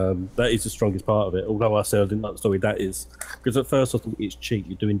 That is the strongest part of it. Although I said I didn't like the story, that is because at first I thought it's cheap.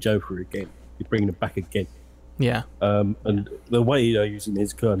 You're doing Joker again. You're bringing him back again. Yeah. And the way they're using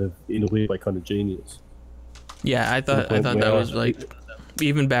his kind of in a weird way kind of genius. Yeah, I thought that was like,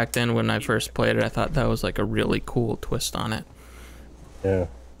 even back then when I first played it, I thought that was like a really cool twist on it. Yeah.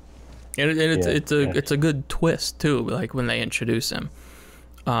 And it's a good twist too, like when they introduce him.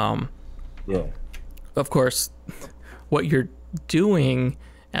 Yeah. Of course, what you're doing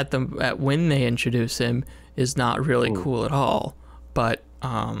at when they introduce him is not really cool at all. But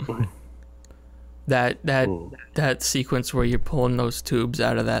that sequence where you're pulling those tubes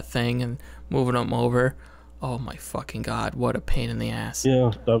out of that thing and moving them over, oh my fucking god, what a pain in the ass.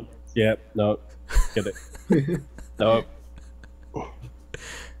 Yeah. No. Yeah. No. Get it. No.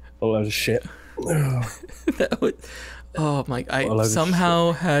 Oh, that was shit. That was, oh my! I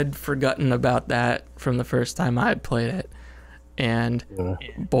somehow had forgotten about that from the first time I had played it, and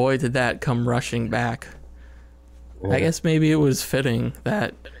boy, did that come rushing back. I guess maybe it was fitting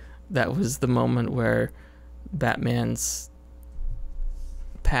that that was the moment where Batman's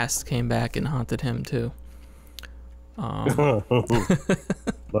past came back and haunted him too.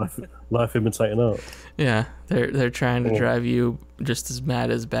 Life imitating art. Yeah, they're trying to drive you just as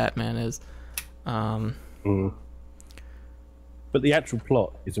mad as Batman is. But the actual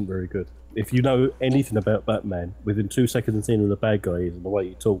plot isn't very good. If you know anything about Batman, within 2 seconds of seeing who the bad guy is and the way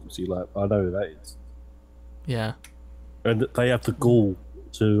he talks, you're like, I know who that is. Yeah. And they have the gall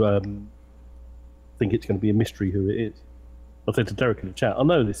to think it's going to be a mystery who it is. I said to Derek in the chat, I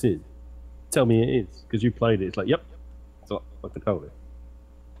know this is. Tell me it is, because you played it. It's like, yep. It's like I told it.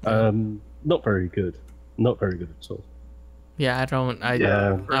 Not very good. Not very good at all. Yeah, I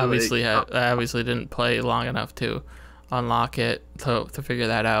obviously didn't play long enough to unlock it to figure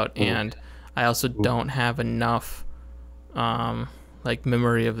that out, and I also don't have enough like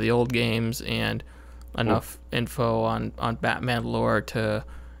memory of the old games and enough info on Batman lore to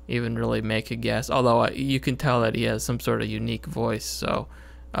even really make a guess. Although you can tell that he has some sort of unique voice, so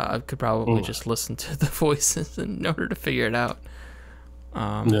I could probably just listen to the voices in order to figure it out.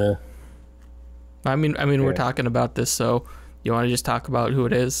 Yeah. I mean, we're talking about this, so you want to just talk about who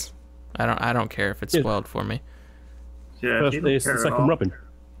it is? I don't care if it's spoiled for me. Yeah, it's the second Robin.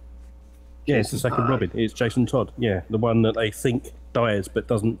 Yeah, it's the second Robin. It's Jason Todd. Yeah, the one that they think dies but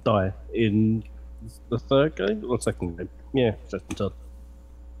doesn't die in the third game or second game. Yeah, Jason Todd.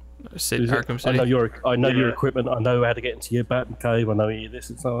 Arkham City. I know your equipment. I know how to get into your Batman cave. I know you this.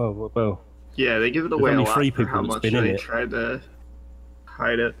 It's well. Yeah, they give it away a only lot 3 for people how that's much been in they it. tried to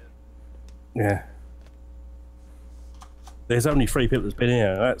hide it. Yeah. There's only 3 people that's been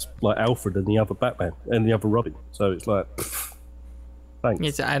here. That's like Alfred and the other Batman and the other Robin. So it's like,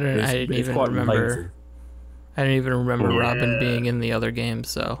 thanks. I didn't even remember. I didn't even remember Robin being in the other game.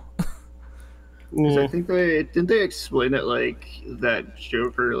 So. 'Cause I think they explain it like that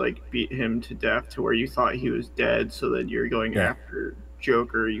Joker like beat him to death to where you thought he was dead, so then you're going after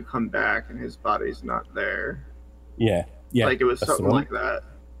Joker, you come back and his body's not there. Yeah. Like it was something like that.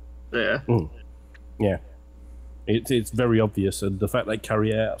 Yeah. Yeah. It's very obvious, and the fact they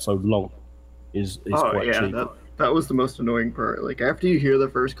carry it out so long is quite cheap. That was the most annoying part. Like after you hear the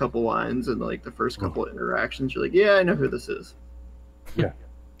first couple lines and like the first couple interactions, you're like, yeah, I know who this is. Yeah.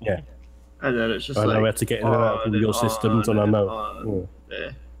 And then it's just I like know how to get in and out of your systems, and I know.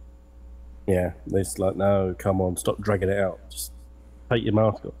 Yeah, it's like, no, come on, stop dragging it out. Just take your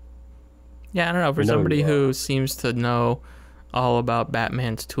mask off. Yeah, I don't know. For somebody who seems to know all about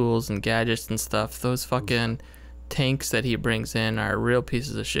Batman's tools and gadgets and stuff, those fucking tanks that he brings in are real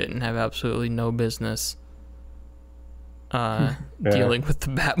pieces of shit and have absolutely no business dealing with the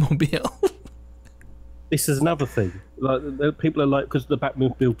Batmobile. This is another thing. Like, people are like, because the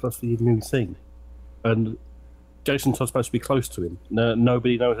Batmobile plus the new thing, and Jason Todd's supposed to be close to him.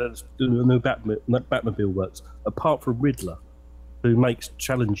 Nobody knows how the new Batmobile works, apart from Riddler, who makes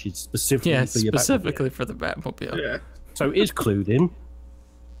challenges specifically for your Batmobile. For the Batmobile. Yeah. So it is clued in.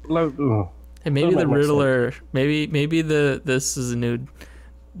 And maybe the Riddler, maybe this is a new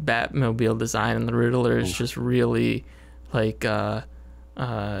Batmobile design, and the Riddler is just really like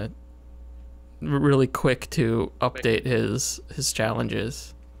really quick to update his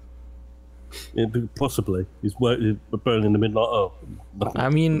challenges. Yeah, possibly. He's burning in the midnight. Oh, I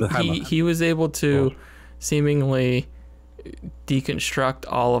mean, he was able to seemingly deconstruct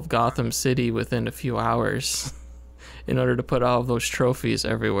all of Gotham City within a few hours in order to put all of those trophies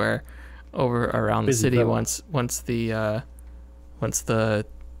everywhere around the city once the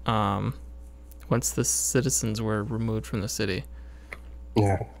citizens were removed from the city.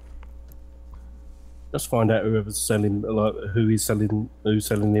 Yeah. Just find out who's selling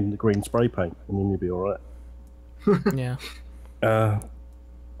him the green spray paint, and then you'll be all right. Yeah.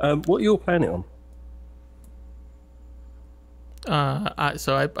 What are you planning on?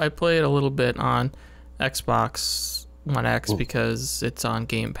 So I played a little bit on Xbox One X because it's on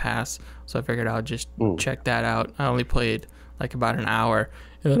Game Pass, so I figured I'll just check that out. I only played like about an hour,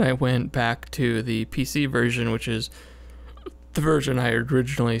 and then I went back to the PC version, which is the version I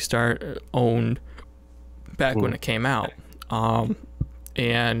originally owned back when it came out.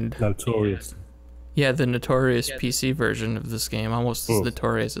 And Notorious. Yeah, the notorious PC version of this game, almost as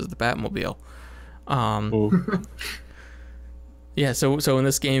notorious as the Batmobile. Yeah, so when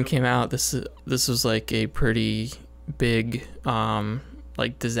this game came out, this was like a pretty big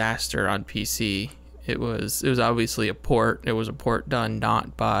like disaster on PC. It was obviously a port. It was a port done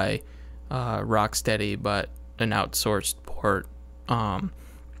not by Rocksteady, but an outsourced port.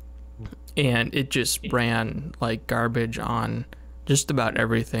 And it just ran like garbage on just about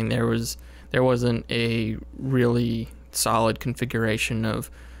everything. There wasn't a really solid configuration of,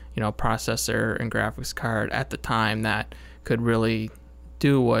 processor and graphics card at the time that could really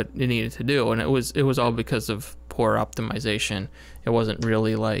do what it needed to do, and it was all because of poor optimization. It wasn't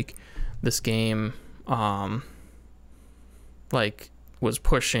really like this game like was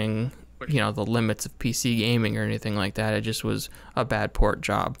pushing the limits of PC gaming or anything like that. It just was a bad port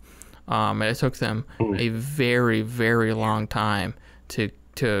job. And it took them a very, very long time to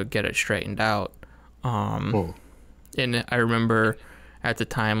get it straightened out. And I remember at the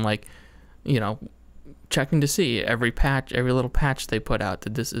time, like, checking to see every little patch they put out.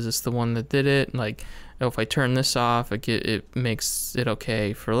 Is this the one that did it? Like, if I turn this off, it makes it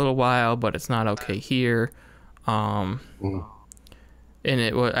okay for a little while, but it's not okay here. And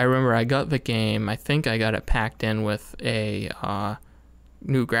I remember I got the game. I think I got it packed in with a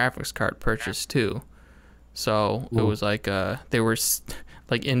new graphics card purchase too. So it was like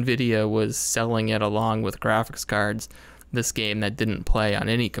Nvidia was selling it along with graphics cards. This game that didn't play on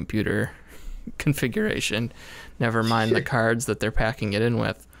any computer configuration, never mind the cards that they're packing it in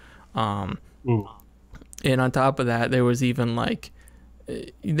with. And on top of that, there was even like,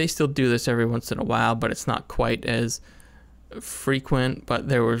 they still do this every once in a while, but it's not quite as frequent. But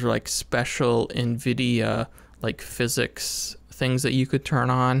there was like special Nvidia like physics things that you could turn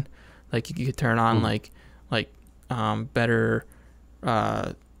on. Like you could turn on better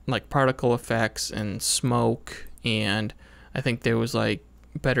like particle effects and smoke, and I think there was like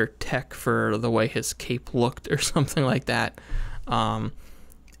better tech for the way his cape looked or something like that.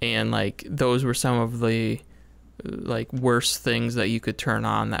 And like those were some of the like worst things that you could turn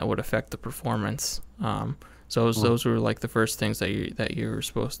on that would affect the performance. So those were like the first things that you were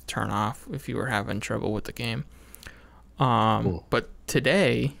supposed to turn off if you were having trouble with the game. But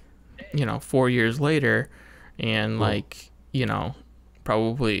today, 4 years later, and like,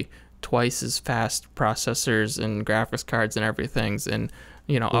 probably twice as fast processors and graphics cards and everything's, and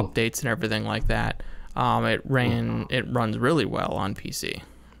updates and everything like that, it runs really well on PC.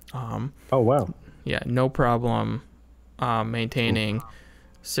 Oh wow. Yeah, no problem maintaining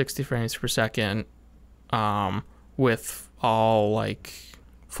 60 frames per second with all like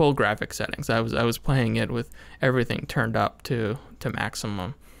full graphic settings. I was playing it with everything turned up to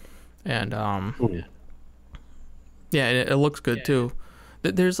maximum, and yeah, it looks good too.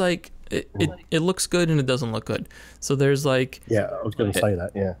 There's like it looks good and it doesn't look good. So there's like, Yeah, I was going to say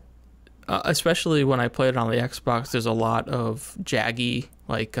that. Yeah. Especially when I played it on the Xbox, there's a lot of jaggy,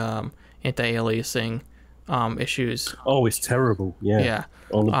 like anti-aliasing issues. Oh, it's terrible. Yeah. Yeah.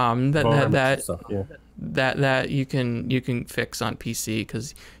 That you can fix on PC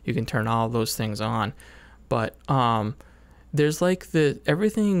because you can turn all those things on. But there's like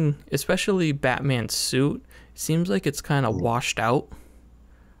everything, especially Batman's suit, seems like it's kind of washed out.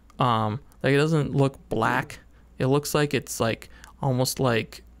 Like it doesn't look black. It looks like it's like almost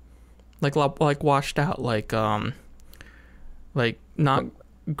like washed out, like not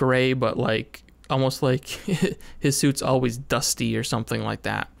gray, but like almost like his suit's always dusty or something like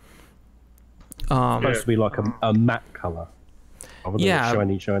that. It's supposed to be like a matte color, rather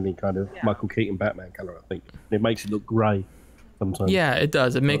than a shiny kind of Michael Keaton Batman color. I think it makes it look grey sometimes. Yeah, it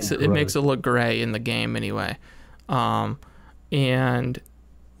does. It makes it look grey in the game anyway, and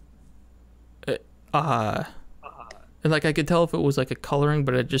like I could tell if it was like a coloring,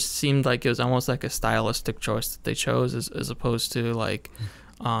 but it just seemed like it was almost like a stylistic choice that they chose as opposed to like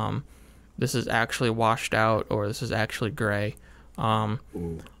this is actually washed out or this is actually gray.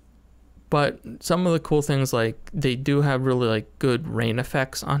 But some of the cool things, like they do have really like good rain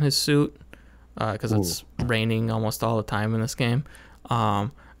effects on his suit because it's raining almost all the time in this game,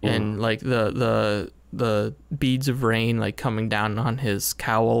 and like the beads of rain like coming down on his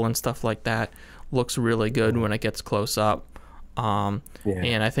cowl and stuff like that looks really good when it gets close up. And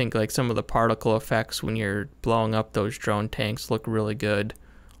I think like some of the particle effects when you're blowing up those drone tanks look really good.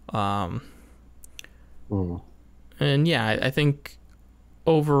 And yeah, I think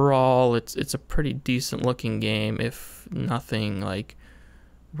overall it's a pretty decent looking game, if nothing like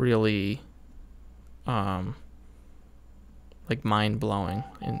really like mind blowing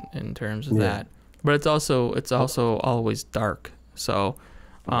in terms of that. But it's also always dark, so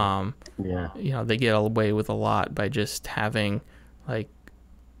you know, they get away with a lot by just having like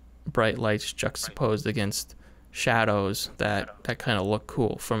bright lights juxtaposed against shadows that kind of look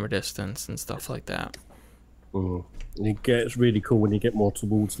cool from a distance and stuff like that. It gets really cool when you get more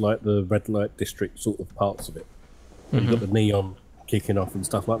towards like the red light district sort of parts of it. You've got the neon kicking off and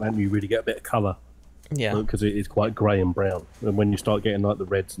stuff like that, and you really get a bit of colour. Yeah, because it is quite grey and brown. And when you start getting like the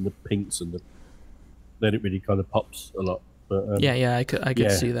reds and the pinks and then it really kind of pops a lot. But, I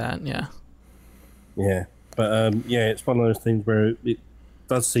could see that. Yeah, but it's one of those things where it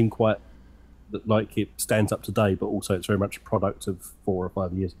does seem quite like it stands up today, but also it's very much a product of 4 or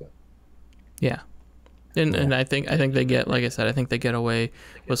 5 years ago. Yeah, and I think they get, like I said, I think they get away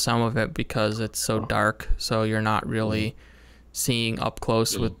with some of it because it's so dark, so you're not really seeing up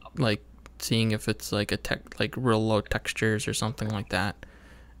close with like seeing if it's like like real low textures or something like that.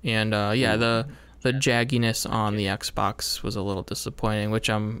 And the jagginess on the Xbox was a little disappointing, which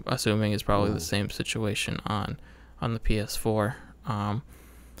I'm assuming is probably the same situation on the PS4.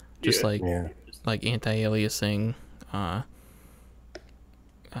 Just like anti-aliasing. I've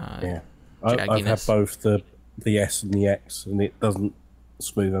had both the S and the X, and it doesn't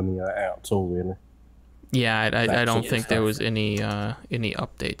smooth any of that out at all, really. Yeah, I don't think there was any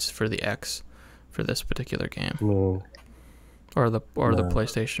updates for the X for this particular game. No. Or the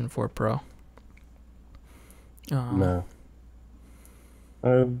PlayStation 4 Pro. No.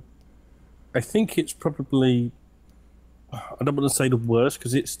 I think it's probably, I don't want to say the worst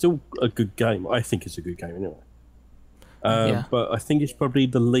because it's still a good game. I think it's a good game anyway. But I think it's probably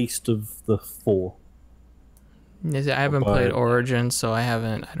the least of the 4. I haven't played Origins, so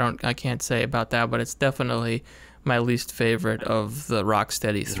I can't say about that, but it's definitely my least favorite of the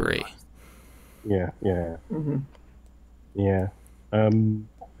Rocksteady 3. Yeah.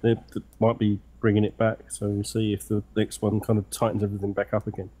 They might be bringing it back, so we'll see if the next one kind of tightens everything back up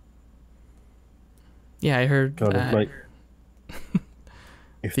again. Yeah, I heard that.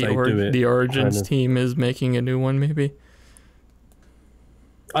 If the Origins team is making a new one, maybe.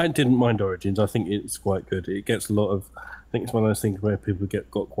 I didn't mind Origins. I think it's quite good. It gets a lot of. I think it's one of those things where people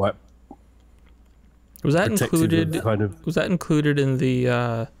got quite. Was that included? Was that included in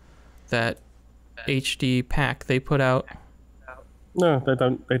the that HD pack they put out? No, they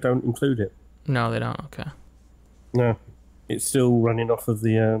don't. They don't include it. No, they don't. Okay. No, it's still running off of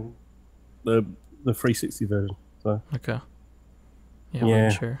the 360 version. So. Okay. Yeah.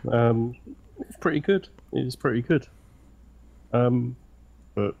 Sure. It's pretty good. It is pretty good.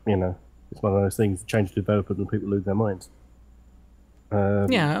 But you know, it's one of those things. Change developers and people lose their minds.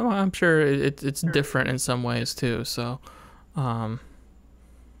 Yeah, well, I'm sure it's different in some ways too. So, you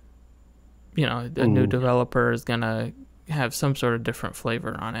know, a new developer is gonna have some sort of different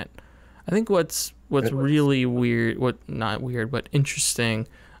flavor on it. I think what's really weird, not weird, but interesting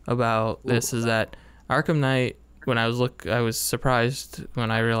about this is that Arkham Knight, when I was surprised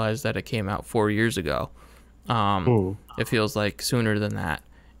when I realized that it came out 4 years ago. It feels like sooner than that,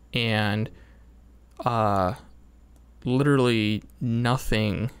 and literally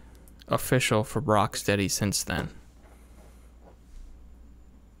nothing official for Rocksteady since then.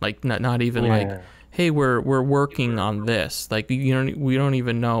 Like not even like, hey, we're working on this. Like we don't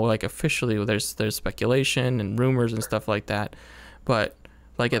even know, like, officially. There's speculation and rumors and stuff like that, but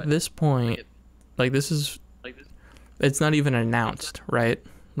like at this point, like it's not even announced, right?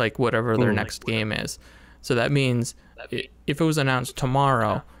 Like whatever their next game is. So that means if it was announced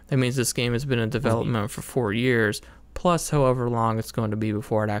tomorrow, that means this game has been in development for 4 years, plus however long it's going to be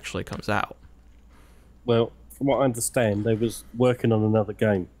before it actually comes out. Well, from what I understand, they was working on another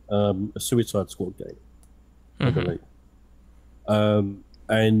game, a Suicide Squad game, I believe.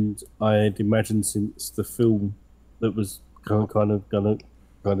 And I'd imagine since the film that was it was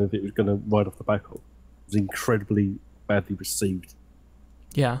gonna ride off the back of, was incredibly badly received.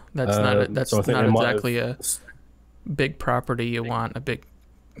 Yeah, that's not exactly a big property you want a big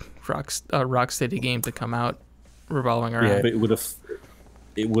Rocksteady game to come out revolving around. Yeah, but it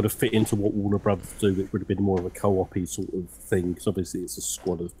would have fit into what Warner Brothers do. It would have been more of a co-op-y sort of thing, because obviously it's a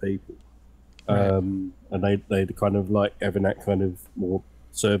squad of people. Right. And they'd kind of like having that kind of more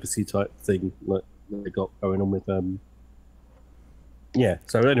servicey type thing like they got going on with yeah.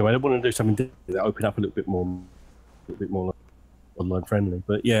 So anyway, they want to do something that open up a little bit more like online friendly.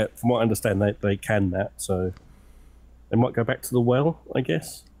 But yeah, from what I understand, they can that, so they might go back to the well, I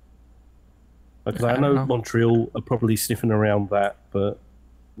guess. Because I know Montreal are probably sniffing around that, but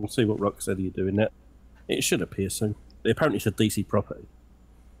we'll see what Rocksteady are doing. That it should appear soon. Apparently, it's a DC property.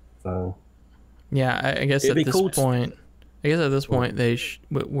 So yeah, I guess at this point, they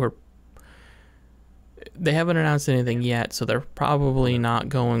haven't announced anything yet, so they're probably not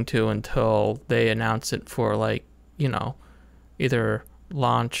going to until they announce it for, like, you know, either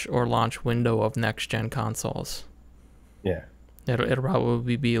launch or launch window of next gen consoles. Yeah, it'll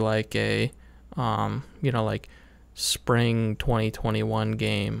probably be like a you know, like spring 2021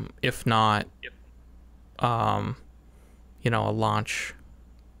 game, if not you know, a launch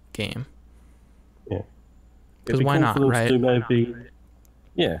game. Yeah, because why not, right? Maybe,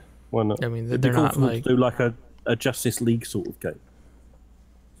 yeah, why not? I mean, they're not like to do like a Justice League sort of game,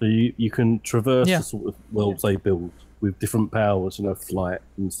 so you can traverse the sort of worlds they build with different powers, you know, flight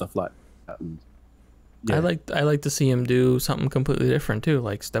and stuff like that. And, yeah. I like to see him do something completely different too,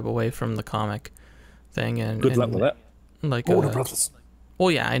 like step away from the comic thing and good luck with that. Like Warner Brothers.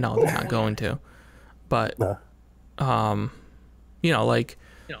 Well, yeah, I know they're not going to, but you know, like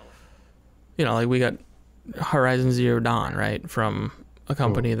we got Horizon Zero Dawn, right, from a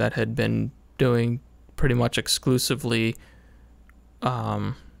company that had been doing pretty much exclusively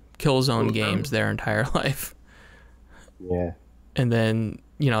Killzone games their entire life. Yeah. And then,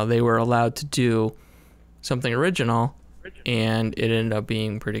 you know, they were allowed to do something original, and it ended up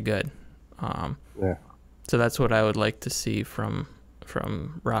being pretty good. Yeah. So that's what I would like to see from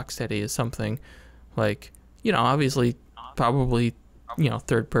Rocksteady, is something like, you know, obviously probably, you know,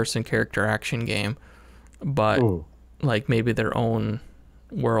 third-person character action game, but like maybe their own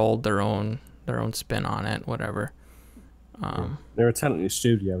world, their own spin on it, whatever. They're a talented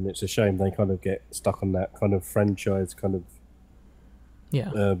studio, and it's a shame they kind of get stuck on that kind of franchise kind of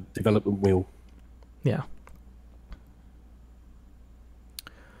development wheel. Yeah.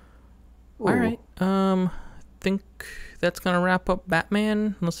 All right. Think that's gonna wrap up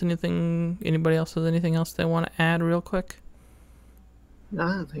Batman. Unless anybody else has anything else they want to add real quick. No,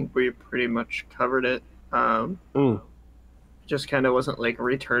 I think we pretty much covered it. Just kind of wasn't like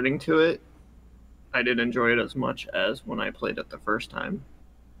returning to it. I didn't enjoy it as much as when I played it the first time.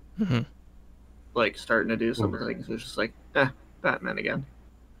 Like starting to do some things, it's just like, Batman again.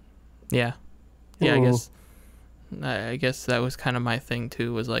 Yeah. I guess that was kind of my thing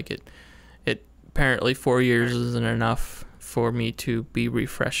too. Was like it apparently 4 years isn't enough for me to be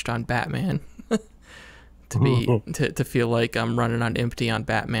refreshed on Batman. to feel like I'm running on empty on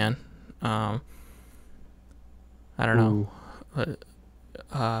Batman. I don't know.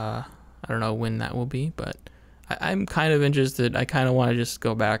 I don't know when that will be, but I'm kind of interested. I kind of want to just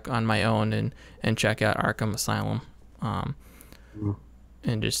go back on my own and check out Arkham Asylum,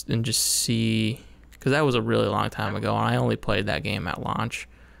 and just see, because that was a really long time ago, and I only played that game at launch,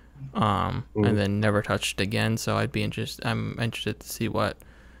 and then never touched it again. So I'm interested to see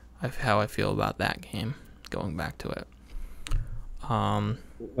how I feel about that game, going back to it.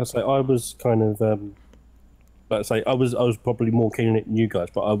 I was kind of I was probably more keen on it than you guys,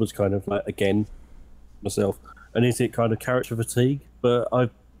 but I was kind of like, again, myself. And is it kind of character fatigue? But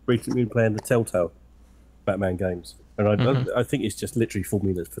recently been playing the Telltale Batman games, and I think it's just literally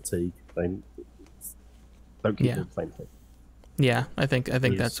formula fatigue. They don't keep doing the same thing. Yeah, I think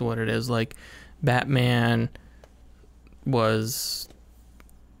that's what it is. Like, Batman was,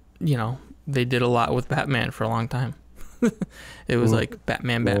 you know, they did a lot with Batman for a long time. It was like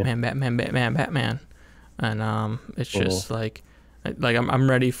Batman, and it's just like I'm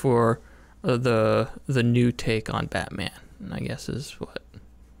ready for the new take on Batman, I guess is what.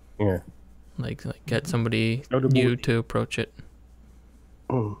 Yeah. Like get somebody new to approach it.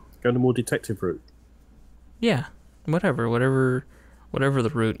 Go the more detective route. Yeah, whatever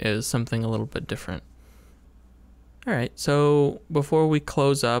the route is, something a little bit different. All right, so before we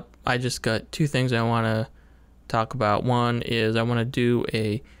close up, I just got two things I want to talk about. One is I want to do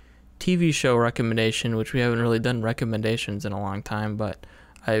a TV show recommendation, which we haven't really done recommendations in a long time, but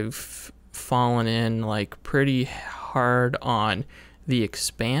I've fallen in like pretty hard on The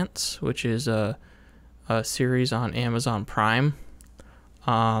Expanse, which is a series on Amazon Prime,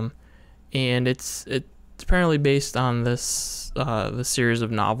 and it's apparently based on this the series of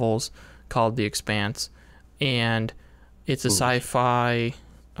novels called The Expanse, and it's a sci-fi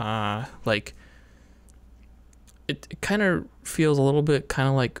like it kind of feels a little bit kind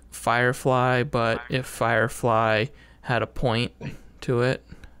of like Firefly, but if Firefly had a point to it.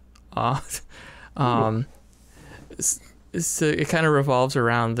 It kind of revolves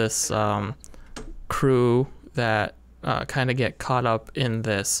around this crew that kind of get caught up in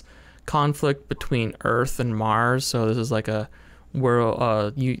this conflict between Earth and Mars. So this is like a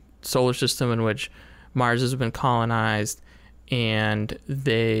world, solar system in which Mars has been colonized, and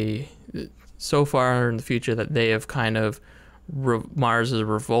they, so far in the future, that they have kind of Mars has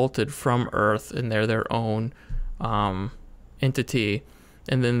revolted from Earth, and they're their own entity.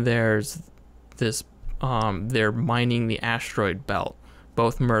 And then there's this they're mining the asteroid belt.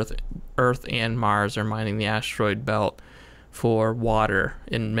 Both Earth and Mars are mining the asteroid belt for water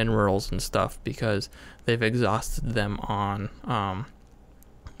and minerals and stuff because they've exhausted them on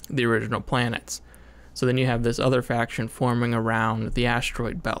the original planets. So then you have this other faction forming around the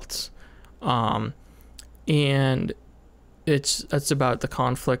asteroid belts, and it's about the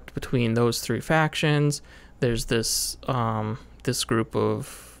conflict between those three factions. There's this this group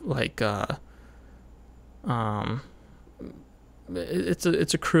of like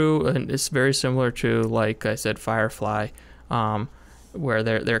it's a crew, and it's very similar to, like I said, Firefly, where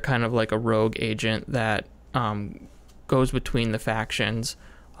they're kind of like a rogue agent that goes between the factions.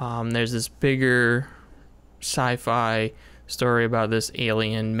 There's this bigger sci-fi story about this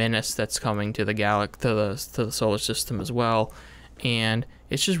alien menace that's coming to the to the solar system as well, and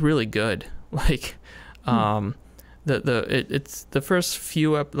it's just really good. Like it's the first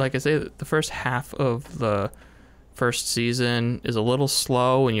few like I say, the first half of the first season is a little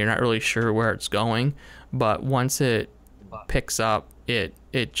slow and you're not really sure where it's going, but once it picks up, it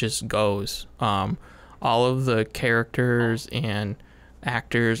just goes. All of the characters and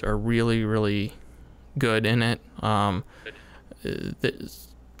actors are really, really good in it.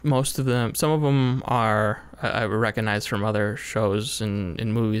 Most of them, some of them are I recognize from other shows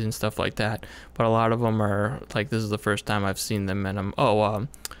and movies and stuff like that, but a lot of them are like, this is the first time I've seen them in them.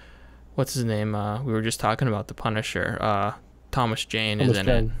 What's his name? We were just talking about the Punisher. Thomas Jane is in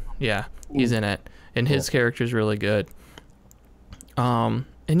it. Yeah, he's in it, and his character's really good. And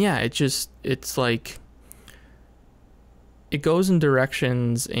yeah, it's like it goes in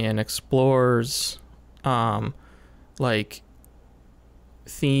directions and explores like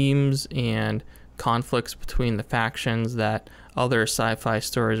themes and conflicts between the factions that other sci-fi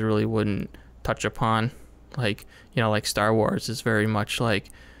stories really wouldn't touch upon. Like, you know, like Star Wars is very much like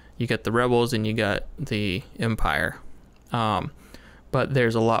you get the rebels and you got the Empire, but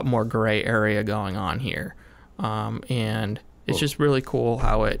there's a lot more gray area going on here, and it's just really cool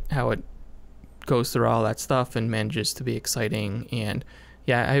how it goes through all that stuff and manages to be exciting. And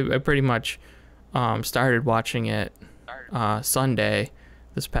yeah, I pretty much started watching it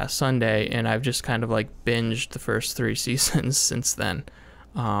this past Sunday, and I've just kind of like binged the first 3 seasons since then.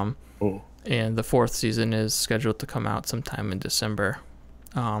 And the 4th season is scheduled to come out sometime in December.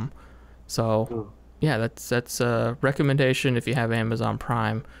 So yeah, that's a recommendation. If you have Amazon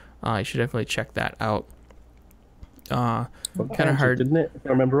Prime, you should definitely check that out. Kind of hard, didn't it? If I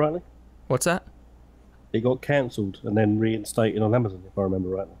remember rightly. What's that? It got cancelled and then reinstated on Amazon, if I remember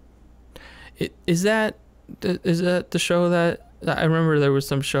rightly. Is that the show that I remember? There was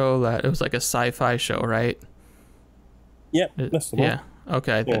some show that it was like a sci-fi show, right? Yeah, that's the one. Yeah.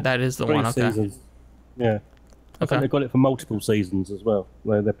 Okay, yeah. That is the 3 one. Okay. Seasons. Yeah. I think they got it for multiple seasons as well.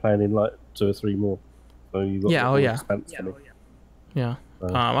 Where they're planning like 2 or 3 more. So you got yeah. Expanse Yeah.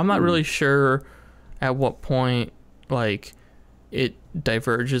 I'm not really sure at what point like it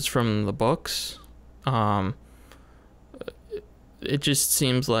diverges from the books. It just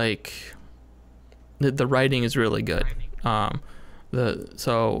seems like the writing is really good. I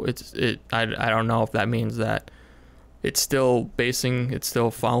don't know if that means that it's still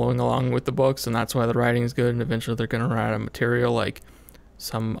following along with the books, and that's why the writing is good, and eventually they're going to run out of material like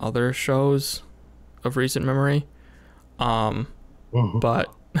some other shows of recent memory. But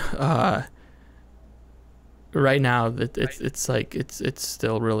right now it's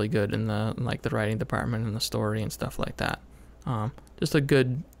still really good in the writing department and the story and stuff like that. Just a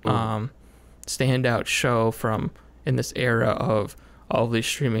good standout show from in this era of all these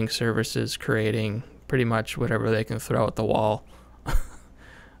streaming services creating pretty much whatever they can throw at the wall.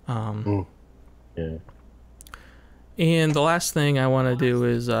 Yeah. And the last thing I want to do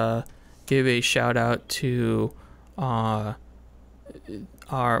is give a shout out to one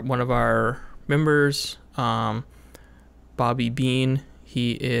of our members, Bobby Bean.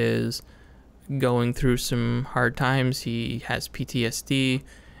 He is going through some hard times. He has PTSD,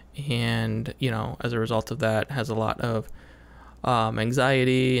 and as a result of that, has a lot of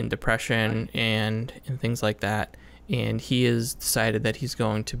anxiety and depression and things like that. And he has decided that he's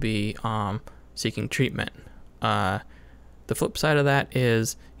going to be seeking treatment. The flip side of that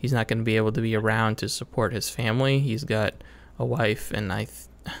is he's not going to be able to be around to support his family. He's got a wife, and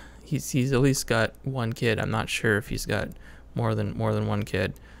he's at least got one kid. I'm not sure if he's got more than one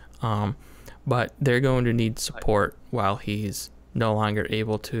kid. But they're going to need support while he's no longer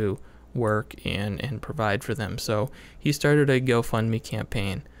able to work and provide for them. So he started a GoFundMe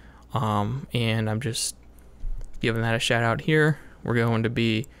campaign, and I'm just giving that a shout out here. We're going to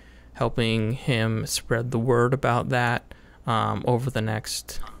be helping him spread the word about that over the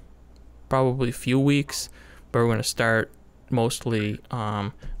next probably few weeks, but we're going to start mostly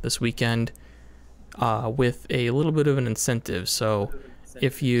this weekend with a little bit of an incentive. So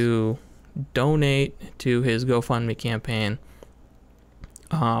if you donate to his GoFundMe campaign,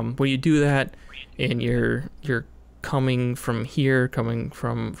 when you do that and you're coming from here, coming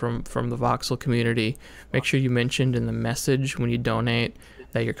from the Voxel community, make sure you mentioned in the message when you donate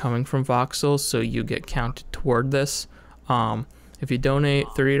that you're coming from Voxel, so you get counted toward this. If you donate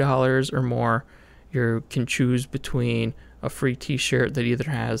 $30 or more, you can choose between a free t-shirt that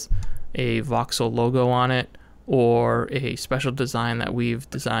either has a Voxel logo on it or a special design that we've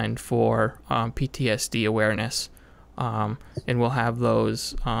designed for PTSD awareness. And we'll have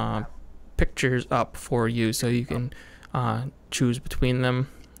those pictures up for you so you can choose between them.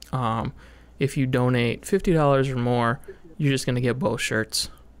 If you donate $50 or more, you're just going to get both shirts.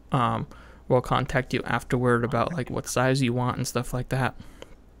 We'll contact you afterward about like what size you want and stuff like that.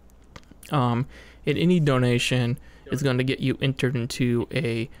 And any donation is going to get you entered into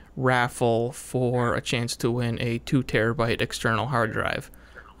a raffle for a chance to win a 2 terabyte external hard drive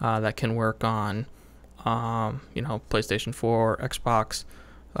that can work on PlayStation 4, Xbox,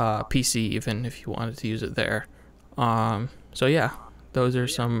 PC, even if you wanted to use it there. So yeah, those are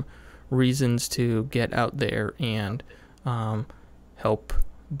some reasons to get out there and help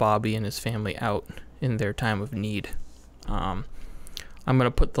Bobby and his family out in their time of need. I'm going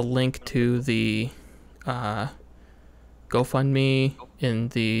to put the link to the GoFundMe in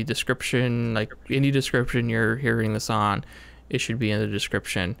the description. Like any description you're hearing this on, it should be in the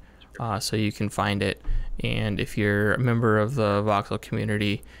description, so you can find it. And if you're a member of the Voxel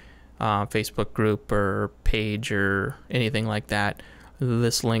community Facebook group or page or anything like that,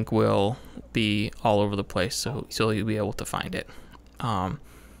 this link will be all over the place, so you'll be able to find it.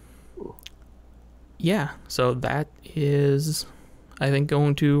 Yeah, so that is, I think,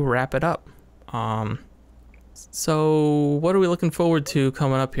 going to wrap it up. So what are we looking forward to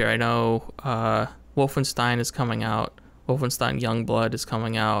coming up here? I know Wolfenstein is coming out. Wolfenstein Youngblood is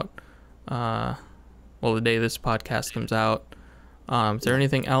coming out. The day this podcast comes out. Is there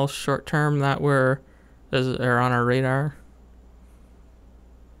anything else short term that are on our radar?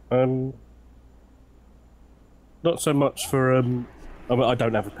 Not so much for I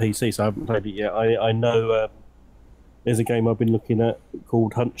don't have a PC, so I haven't played it yet. I know there's a game I've been looking at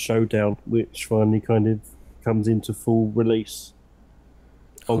called Hunt Showdown, which finally kind of comes into full release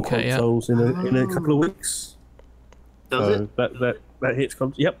on consoles in a couple of weeks. Does it? That hits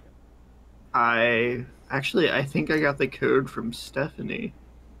consoles. Yep. I think I got the code from Stephanie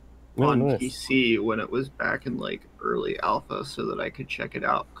on PC when it was back in like early alpha, so that I could check it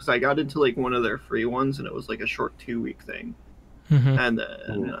out, because I got into like one of their free ones and it was like a short 2-week thing. And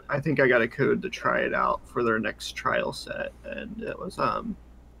then I think I got a code to try it out for their next trial set, and it was I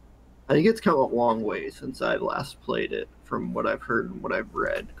I think it's come a long way since I last played it, from what I've heard and what I've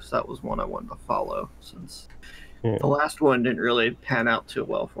read, because that was one I wanted to follow, since the last one didn't really pan out too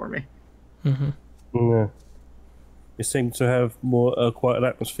well for me. Yeah. It seemed to have more quite an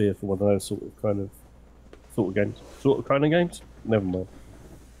atmosphere for one of those sort of games. Never mind.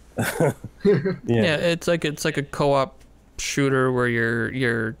 Yeah, it's like a co-op shooter where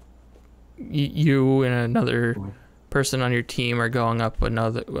you and another person on your team are going up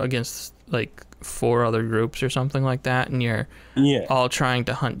against like 4 other groups or something like that, and you're all trying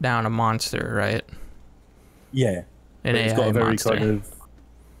to hunt down a monster, right? Yeah. An AI it's got a very monster. kind of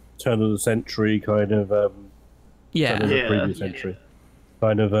turn of the century kind of turn of the previous century.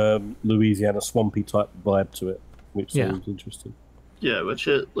 Kind of Louisiana swampy type vibe to it, which sounds interesting. Yeah, which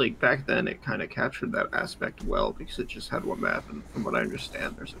back then it kind of captured that aspect well, because it just had one map, and from what I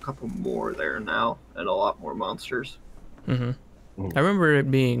understand, there's a couple more there now, and a lot more monsters. I remember it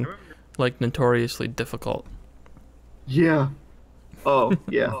being like notoriously difficult. Yeah. Oh,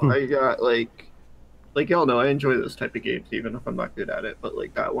 yeah. I got like y'all know I enjoy those type of games, even if I'm not good at it. But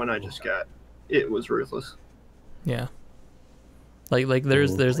like that one I just got, it was ruthless. Yeah. Like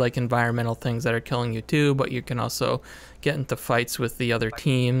there's like environmental things that are killing you too, but you can also get into fights with the other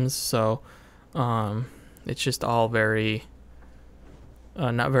teams. So, it's just all very,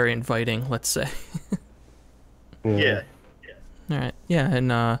 not very inviting, let's say. Yeah. All right. Yeah,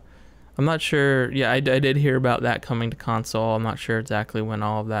 and I'm not sure. Yeah, I did hear about that coming to console. I'm not sure exactly when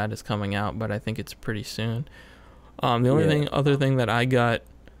all of that is coming out, but I think it's pretty soon. The only other thing that I got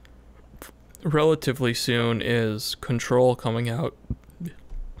relatively soon is Control coming out,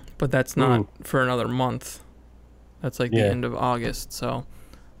 but that's not for another month. That's like the end of August. So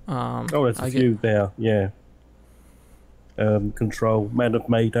there's a few there. Control, Man of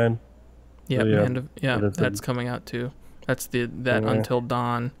Medan. That's coming out too. That's that Until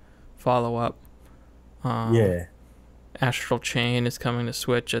Dawn follow-up. Astral Chain is coming to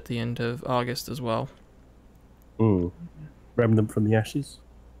Switch at the end of August as well. Remnant from the Ashes.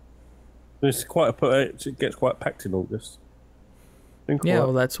 It's it gets quite packed in August.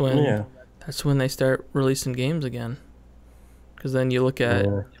 Well, that's when they start releasing games again. Because then you look at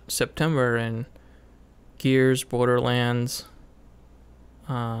September and Gears, Borderlands,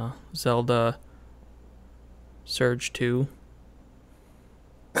 Zelda, Surge 2.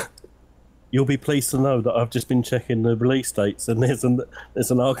 You'll be pleased to know that I've just been checking the release dates, and there's an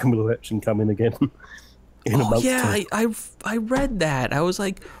Arkham Collection coming again in a month's time. I read that. I was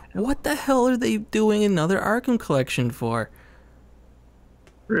like, what the hell are they doing another Arkham Collection for?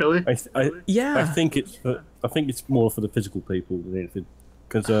 Really? I think it's more for the physical people than anything,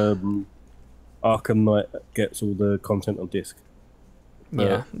 because Arkham Knight gets all the content on disc.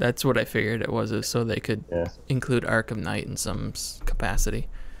 Yeah, that's what I figured it was, is so they could include Arkham Knight in some capacity.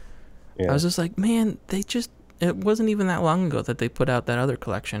 I was just like, man, it wasn't even that long ago that they put out that other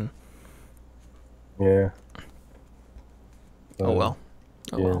collection. Yeah. Oh well.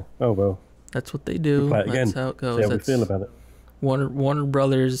 Oh well. That's what they do. Play it again. That's how it goes. See how we feel about it. Warner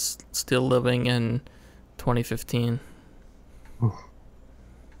Brothers still living in 2015.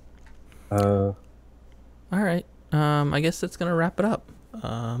 All right. I guess that's gonna wrap it up.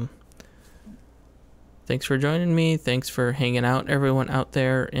 Thanks for joining me. Thanks for hanging out, everyone out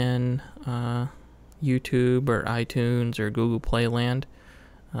there in YouTube or iTunes or Google Play land.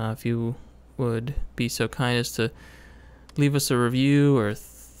 If you would be so kind as to leave us a review or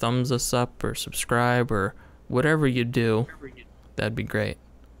thumbs us up or subscribe or whatever you do, that'd be great.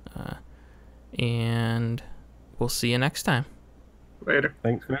 And we'll see you next time. Later.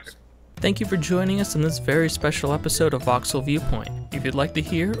 Thanks, guys. Thank you for joining us in this very special episode of Voxel Viewpoint. If you'd like to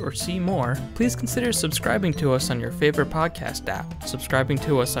hear or see more, please consider subscribing to us on your favorite podcast app, subscribing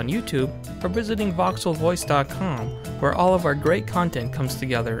to us on YouTube, or visiting voxelvoice.com, where all of our great content comes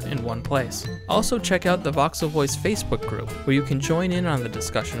together in one place. Also check out the Voxel Voice Facebook group, where you can join in on the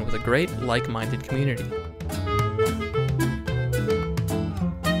discussion with a great, like-minded community.